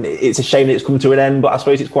Jessie. And it's a shame that it's come to an end, but I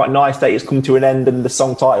suppose it's quite nice that it's come to an end and the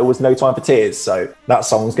song title was No Time for Tears. So that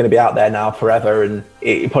song's going to be out there now forever. And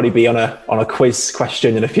it'll probably be on a quiz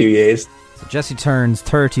question in a few years. So Jessie turns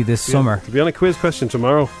 30 this summer. To be on a quiz question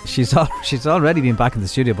tomorrow. She's already been back in the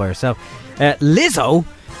studio by herself. Lizzo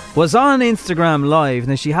was on Instagram Live.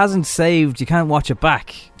 Now, she hasn't saved, you can't watch it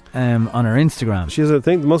back on her Instagram. She has a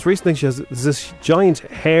thing, the most recent thing she has is this giant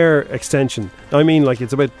hair extension. I mean, like,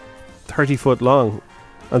 it's about 30 foot long,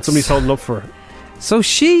 and somebody's holding up for her. So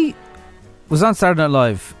she was on Saturday Night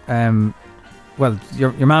Live. Well,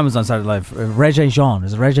 your man was on Saturday Night Live. Regé Jean.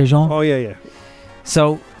 Is it Regé Jean? Oh, yeah.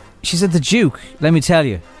 So she said, the Duke, let me tell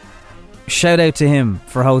you, shout out to him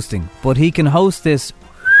for hosting, but he can host this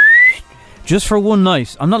just for one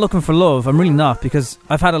night. I'm not looking for love. I'm really not, because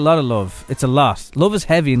I've had a lot of love. It's a lot. Love is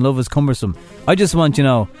heavy and love is cumbersome. I just want,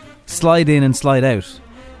 slide in and slide out.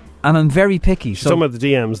 And I'm very picky. She's talking about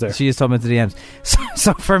the DMs there. She is talking about the DMs.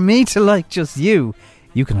 So for me to like just you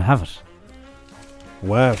can have it.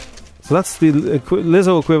 Wow. So that's the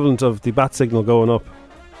Lizzo equivalent of the bat signal going up.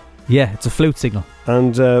 Yeah, it's a flute signal.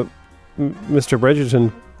 And Mr.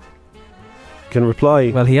 Bridgerton can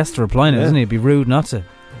reply. Well, he has to reply now, doesn't he? It'd be rude not to.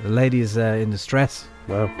 The lady is in distress.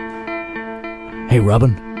 Wow. Hey,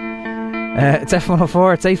 Robin. It's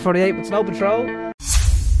F104. It's 8:48 with Snow Patrol.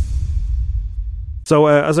 So,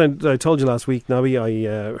 as I told you last week, Nobby,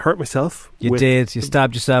 I hurt myself. You did. You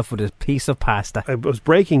stabbed yourself with a piece of pasta. I was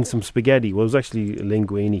breaking some spaghetti. Well, it was actually a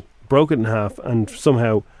linguine. Broke it in half and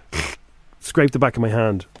somehow scraped the back of my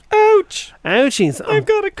hand. Ouch! Ouchies. I've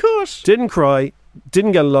got a cut. Didn't cry.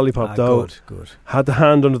 Didn't get a lollipop though. Good. Had the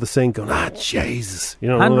hand under the sink going, Jesus.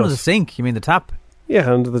 Hand under the sink? You mean the tap?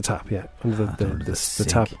 Yeah, under the tap, yeah. Under the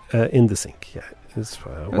tap in the sink, yeah. Is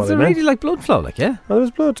what I meant. Really like blood flow, like, yeah? Well, there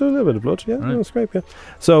was blood, a little bit of blood, yeah. Right. It was great, yeah.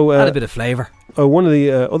 So, had a bit of flavour. One of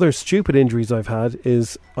the other stupid injuries I've had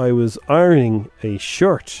is I was ironing a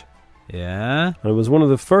shirt. Yeah? And it was one of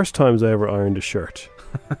the first times I ever ironed a shirt.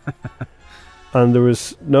 And there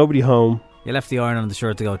was nobody home. You left the iron on the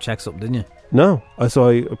shirt to go check something, didn't you? No. So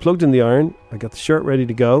I plugged in the iron, I got the shirt ready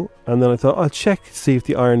to go, and then I thought, I'll check to see if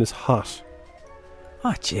the iron is hot.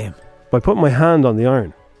 Oh, Jim. By putting my hand on the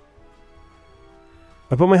iron.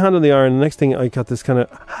 I put my hand on the iron, and the next thing I got this kind of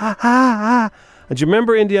And do you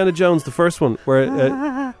remember Indiana Jones, the first one, where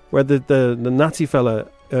the Nazi fella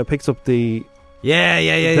picks up the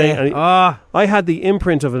Yeah. I had the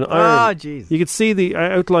imprint of an iron. Jeez. You could see the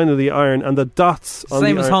outline of the iron and the dots on the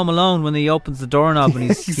iron. Same as Home Alone when he opens the doorknob and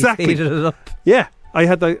he's heated it up. Yeah, I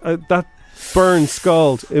had that burn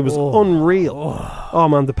scald. It was unreal. Oh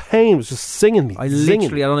man, the pain was just singing me. I don't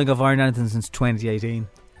think I've ironed anything since 2018.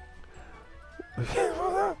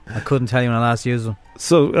 I couldn't tell you when I last used them.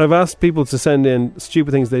 So I've asked people to send in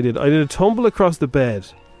stupid things they did. I did a tumble across the bed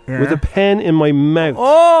with a pen in my mouth.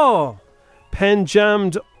 Oh! Pen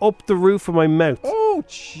jammed up the roof of my mouth. Oh,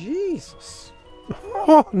 Jesus.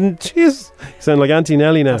 Oh, Jesus. You sound like Auntie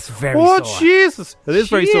Nelly now. That's very Oh, sore. Jesus. It is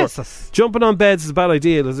very sore. Jesus. Jumping on beds is a bad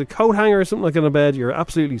idea. There's a coat hanger or something like that on a bed, you're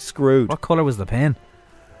absolutely screwed. What colour was the pen?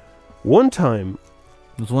 One time,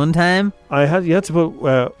 you had to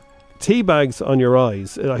put tea bags on your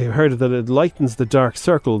eyes. I heard that it lightens the dark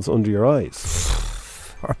circles under your eyes.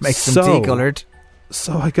 Or makes them tea-coloured.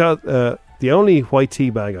 So I got the only white tea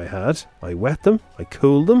bag I had. I wet them, I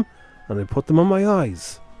cooled them, and I put them on my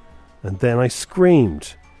eyes. And then I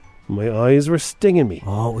screamed. My eyes were stinging me.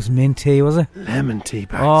 Oh, it was mint tea, was it? Lemon tea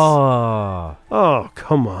bags. Oh,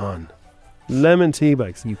 come on. Lemon tea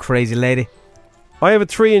bags. You crazy lady. I have a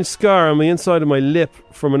 3-inch scar on the inside of my lip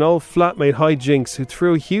from an old flatmate hijinks who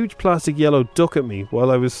threw a huge plastic yellow duck at me while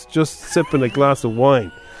I was just sipping a glass of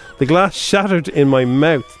wine. The glass shattered in my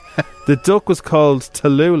mouth. The duck was called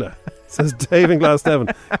Tallulah, says Dave in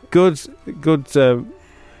Glasnevin. Good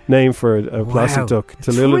name for a plastic duck.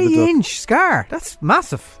 Tallulah the duck. 3-inch scar. That's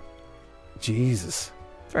massive. Jesus.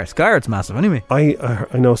 For a scar, it's massive anyway. I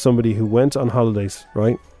know somebody who went on holidays,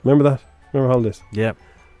 right? Remember that? Remember holidays? Yeah.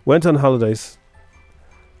 Went on holidays,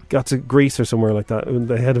 got to Greece or somewhere like that, and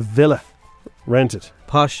they had a villa rented.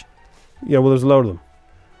 Posh. Yeah, well, there's a load of them.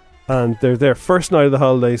 And they're there. First night of the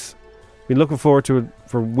holidays. Been looking forward to it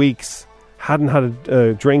for weeks. Hadn't had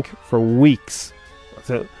a drink for weeks.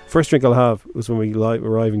 So first drink I'll have was when we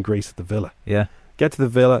arrive in Greece at the villa. Yeah. Get to the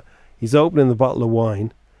villa. He's opening the bottle of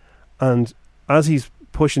wine, and as he's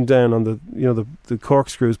pushing down on the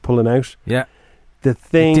corkscrews pulling out, yeah, the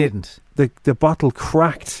thing it didn't. The bottle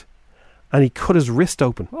cracked, and he cut his wrist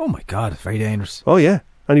open. Oh my God, very dangerous. Oh yeah,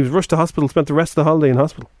 and he was rushed to hospital. Spent the rest of the holiday in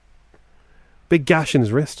hospital. Big gash in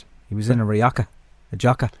his wrist. He was in a Riyaka, a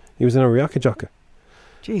jocka. He was in a Riyaka jocka.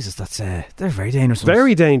 Jesus, that's they're very dangerous.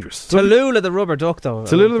 Very dangerous. Tallulah the rubber duck, though.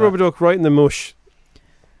 Tallulah the rubber duck, right in the mush.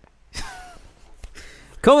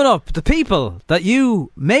 Coming up, the people that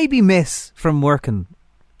you maybe miss from working,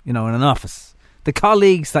 in an office. The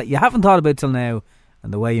colleagues that you haven't thought about till now,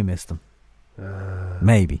 and the way you miss them.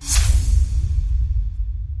 Maybe.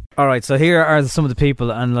 All right, so here are some of the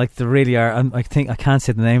people, and they really are. And I think I can't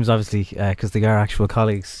say the names, obviously, because they are actual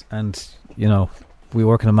colleagues, and we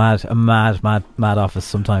work in a mad office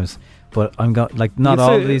sometimes. But I'm not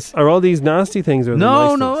all of these. Are all these nasty things? Or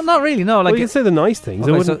No, nice things? not really. No, well, you can say the nice things.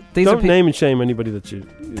 Okay, so don't name and shame anybody that you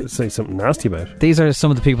say something nasty about. These are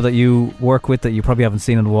some of the people that you work with that you probably haven't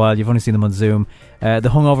seen in a while. You've only seen them on Zoom. The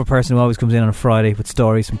hungover person who always comes in on a Friday with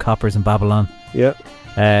stories from coppers in Babylon. Yeah.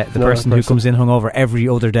 The person who comes in hungover every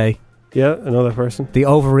other day. Yeah, another person. The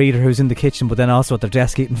overeater who's in the kitchen but then also at their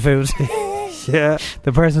desk eating food. Yeah.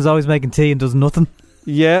 The person who's always making tea and does nothing.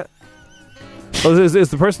 Yeah. Oh, is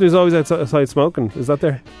the person who's always outside smoking? Is that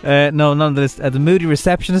there? No, none of this. The moody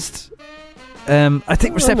receptionist. I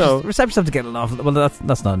think receptionists have to get an awful. Well,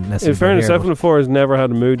 that's not necessary. In fairness, 7-4 has never had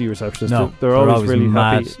a moody receptionist. No, they're always really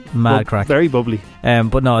mad, happy, mad crack, very bubbly.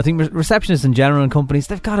 But no, I think receptionists in general in companies,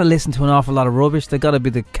 they've got to listen to an awful lot of rubbish. They've got to be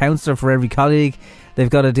the counsellor for every colleague. They've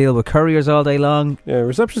got to deal with couriers all day long. Yeah,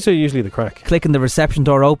 receptionists are usually the crack. Clicking the reception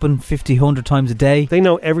door open 100 times a day. They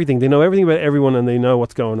know everything. They know everything about everyone, and they know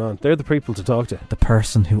what's going on. They're the people to talk to. The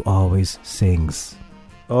person who always sings.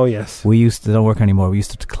 Oh yes. They don't work anymore. We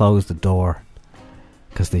used to close the door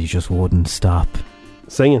because they just wouldn't stop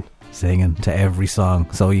singing to every song.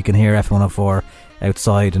 So you can hear F104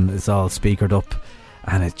 outside, and it's all speakered up,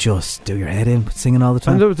 and it just do your head in singing all the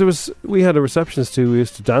time. And we had a receptionist who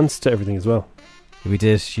used to dance to everything as well. We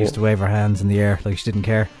did. She used to wave her hands in the air like she didn't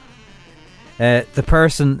care. The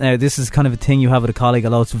person, now this is kind of a thing you have with a colleague,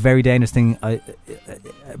 although it's a very dangerous thing.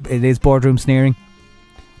 It is boardroom sneering,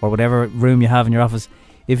 or whatever room you have in your office.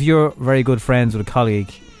 If you're very good friends with a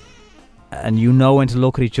colleague, and you know when to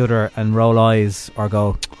look at each other and roll eyes or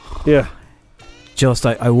go, yeah, just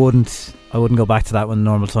I wouldn't go back to that when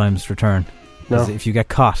normal times return. No. If you get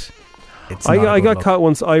caught, it's I got caught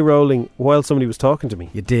once eye rolling while somebody was talking to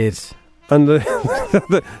me. You did. And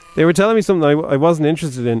they were telling me something I wasn't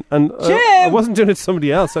interested in, and I wasn't doing it to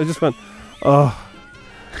somebody else. I just went, oh.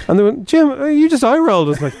 And they went, Jim, you just eye rolled.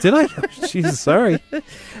 I was like, did I? Jesus, sorry.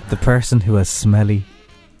 The person who has smelly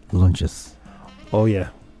lunches. Oh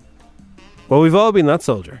yeah. Well, we've all been that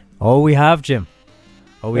soldier. Oh, we have, Jim.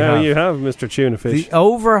 Oh, we have. You have, Mr. Tuna Fish. The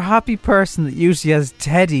over happy person that usually has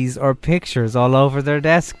teddies or pictures all over their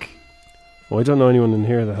desk. Oh, I don't know anyone in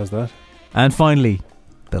here that has that. And finally,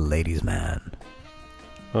 the ladies' man.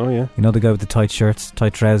 Oh yeah. You know the guy with the tight shirts,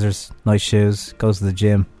 tight trousers, nice shoes, goes to the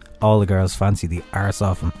gym. All the girls fancy the arse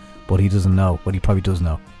off him, but he doesn't know. But he probably does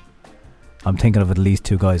know. I'm thinking of at least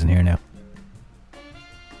 2 guys in here now.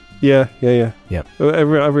 Yeah. Yep.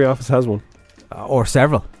 Every office has one. Or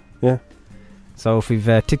several. Yeah. So if we've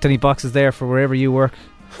ticked any boxes there for wherever you work,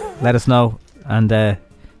 let us know. And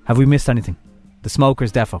have we missed anything? The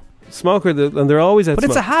smokers defo. And they're always out But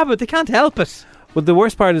it's a habit, they can't help it. But the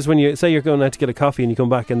worst part is when you say you're going out to get a coffee and you come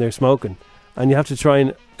back and they're smoking, and you have to try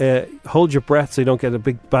and hold your breath so you don't get a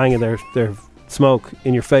big bang of their smoke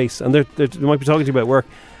in your face. And they might be talking to you about work.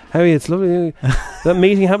 Howie, it's lovely. That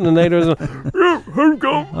meeting happening later.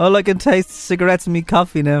 All I can taste is cigarettes and me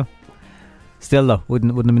coffee now. Still though,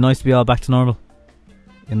 wouldn't it be nice to be all back to normal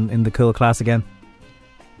in the cool class again?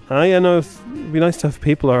 Yeah, no, it'd be nice to have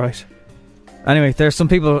people alright. Anyway, there's some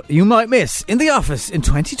people you might miss in the office in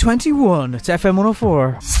 2021. It's FM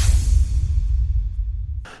 104.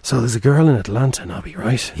 So there's a girl in Atlanta, Nobby,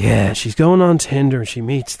 right? Yeah. And she's going on Tinder and she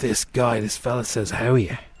meets this guy. This fella says, how are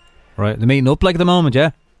you? Right, they're meeting up like at the moment,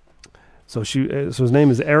 yeah? So so his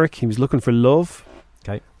name is Eric. He was looking for love.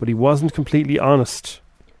 Okay. But he wasn't completely honest.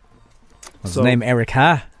 Was his name Eric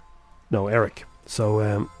Ha? No, Eric.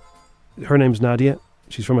 So her name's Nadia.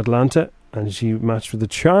 She's from Atlanta. And she matched with a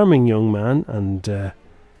charming young man, and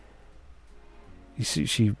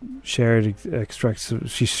she shared extracts.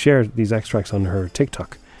 She shared these extracts on her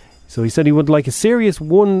TikTok. So he said he would like a serious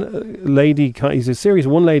one lady. He's a serious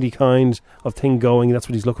one lady kind of thing going. That's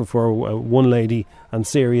what he's looking for: one lady and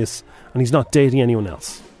serious. And he's not dating anyone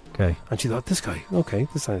else. Okay. And she thought, this guy, okay,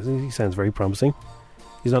 he sounds very promising.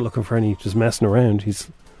 He's not looking for any just messing around. He's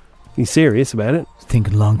serious about it. He's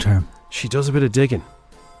thinking long term. She does a bit of digging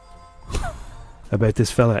about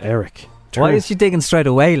this fella Eric. Why is she digging straight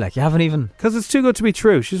away? Like, you haven't even... Because it's too good to be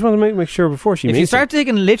true. She just wants to make sure before she meets If you start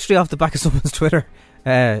digging literally off the back of someone's Twitter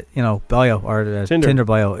bio or Tinder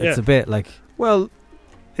bio, it's a bit like... Well,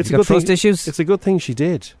 it's a got good trust thing, issues. It's a good thing she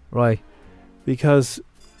did. Right. Because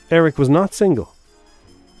Eric was not single.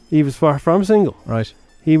 He was far from single. Right.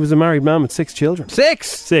 He was a married man with 6 children.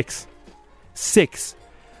 6? 6.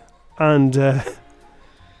 And...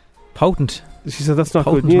 potent. She said, that's not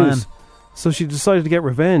Potent good news. man. So she decided to get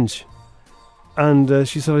revenge. And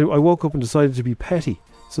she said, I woke up and decided to be petty.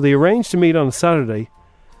 So they arranged to meet on a Saturday.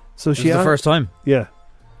 So This is the first time? Yeah.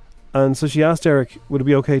 And so she asked Eric, would it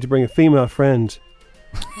be okay to bring a female friend?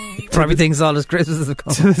 He probably thinks all his Christmases have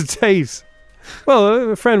come. To the date.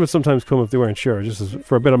 Well, a friend would sometimes come if they weren't sure, just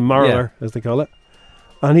for a bit of maraller, as they call it.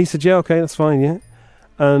 And he said, yeah, okay, that's fine, yeah.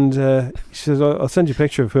 And she says, I'll send you a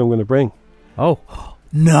picture of who I'm going to bring. Oh.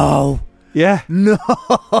 No. Yeah. No.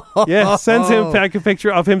 Yeah, sends him back a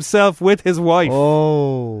picture of himself with his wife.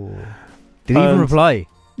 Oh. Did he even reply?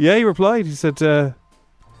 Yeah, he replied. He said,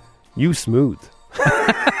 you smooth.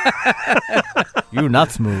 You're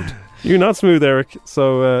not smooth. You're not smooth, Eric.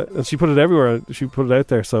 So, and she put it everywhere. She put it out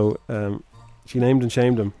there. So, she named and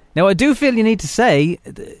shamed him. Now, I do feel you need to say,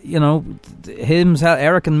 Eric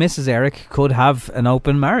and Mrs. Eric could have an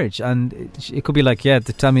open marriage. And it could be like, yeah,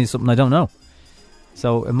 tell me something I don't know.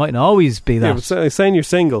 So it mightn't always be that. Yeah, but saying you're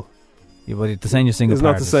single. Yeah, but the saying you're single is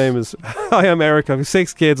not the same as, I am Eric, I have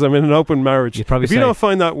 6 kids, I'm in an open marriage. If you don't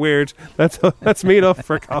find that weird, let's meet up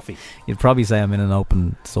for coffee. You'd probably say I'm in an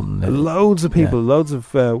open something. Loads of people, loads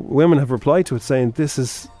of women have replied to it saying, this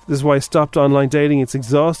is why I stopped online dating, it's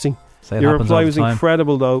exhausting. Your reply was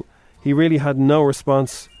incredible though. He really had no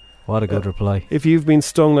response. What a good reply. If you've been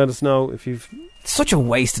stung, let us know. It's such a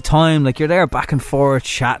waste of time. Like, you're there back and forth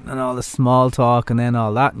chatting and all the small talk and then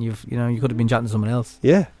all that, and you could have been chatting to someone else.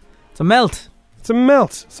 Yeah. It's a melt.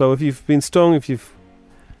 So if you've been stung, if you've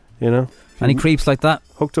any creeps like that,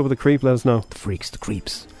 hooked up with a creep, let us know. The freaks, the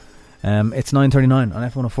creeps. It's 9:39 on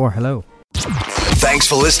F104. Hello. Thanks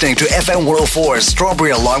for listening to FM 104's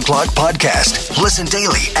Strawberry Alarm Clock podcast. Listen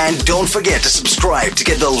daily and don't forget to subscribe to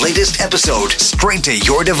get the latest episode straight to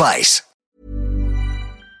your device.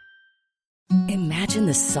 Imagine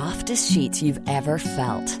the softest sheets you've ever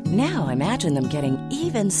felt. Now imagine them getting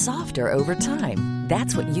even softer over time.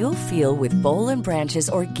 That's what you'll feel with Boll & Branch's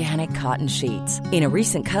organic cotton sheets. In a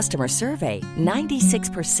recent customer survey,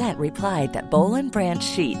 96% replied that Boll & Branch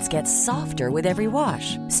sheets get softer with every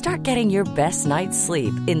wash. Start getting your best night's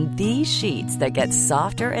sleep in these sheets that get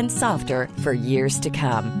softer and softer for years to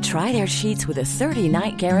come. Try their sheets with a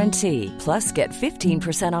 30-night guarantee. Plus, get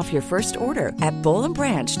 15% off your first order at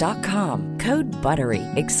bollandbranch.com. Code BUTTERY.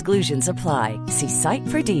 Exclusions apply. See site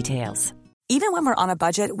for details. Even when we're on a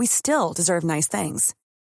budget, we still deserve nice things.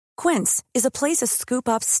 Quince is a place to scoop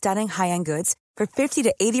up stunning high-end goods for 50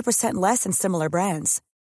 to 80% less than similar brands.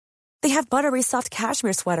 They have buttery soft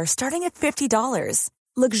cashmere sweaters starting at $50,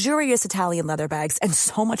 luxurious Italian leather bags, and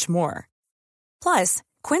so much more. Plus,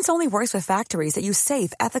 Quince only works with factories that use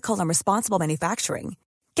safe, ethical, and responsible manufacturing.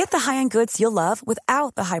 Get the high-end goods you'll love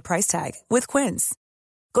without the high price tag with Quince.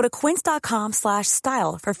 Go to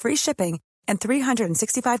quince.com/style for free shipping and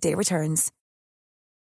 365-day returns.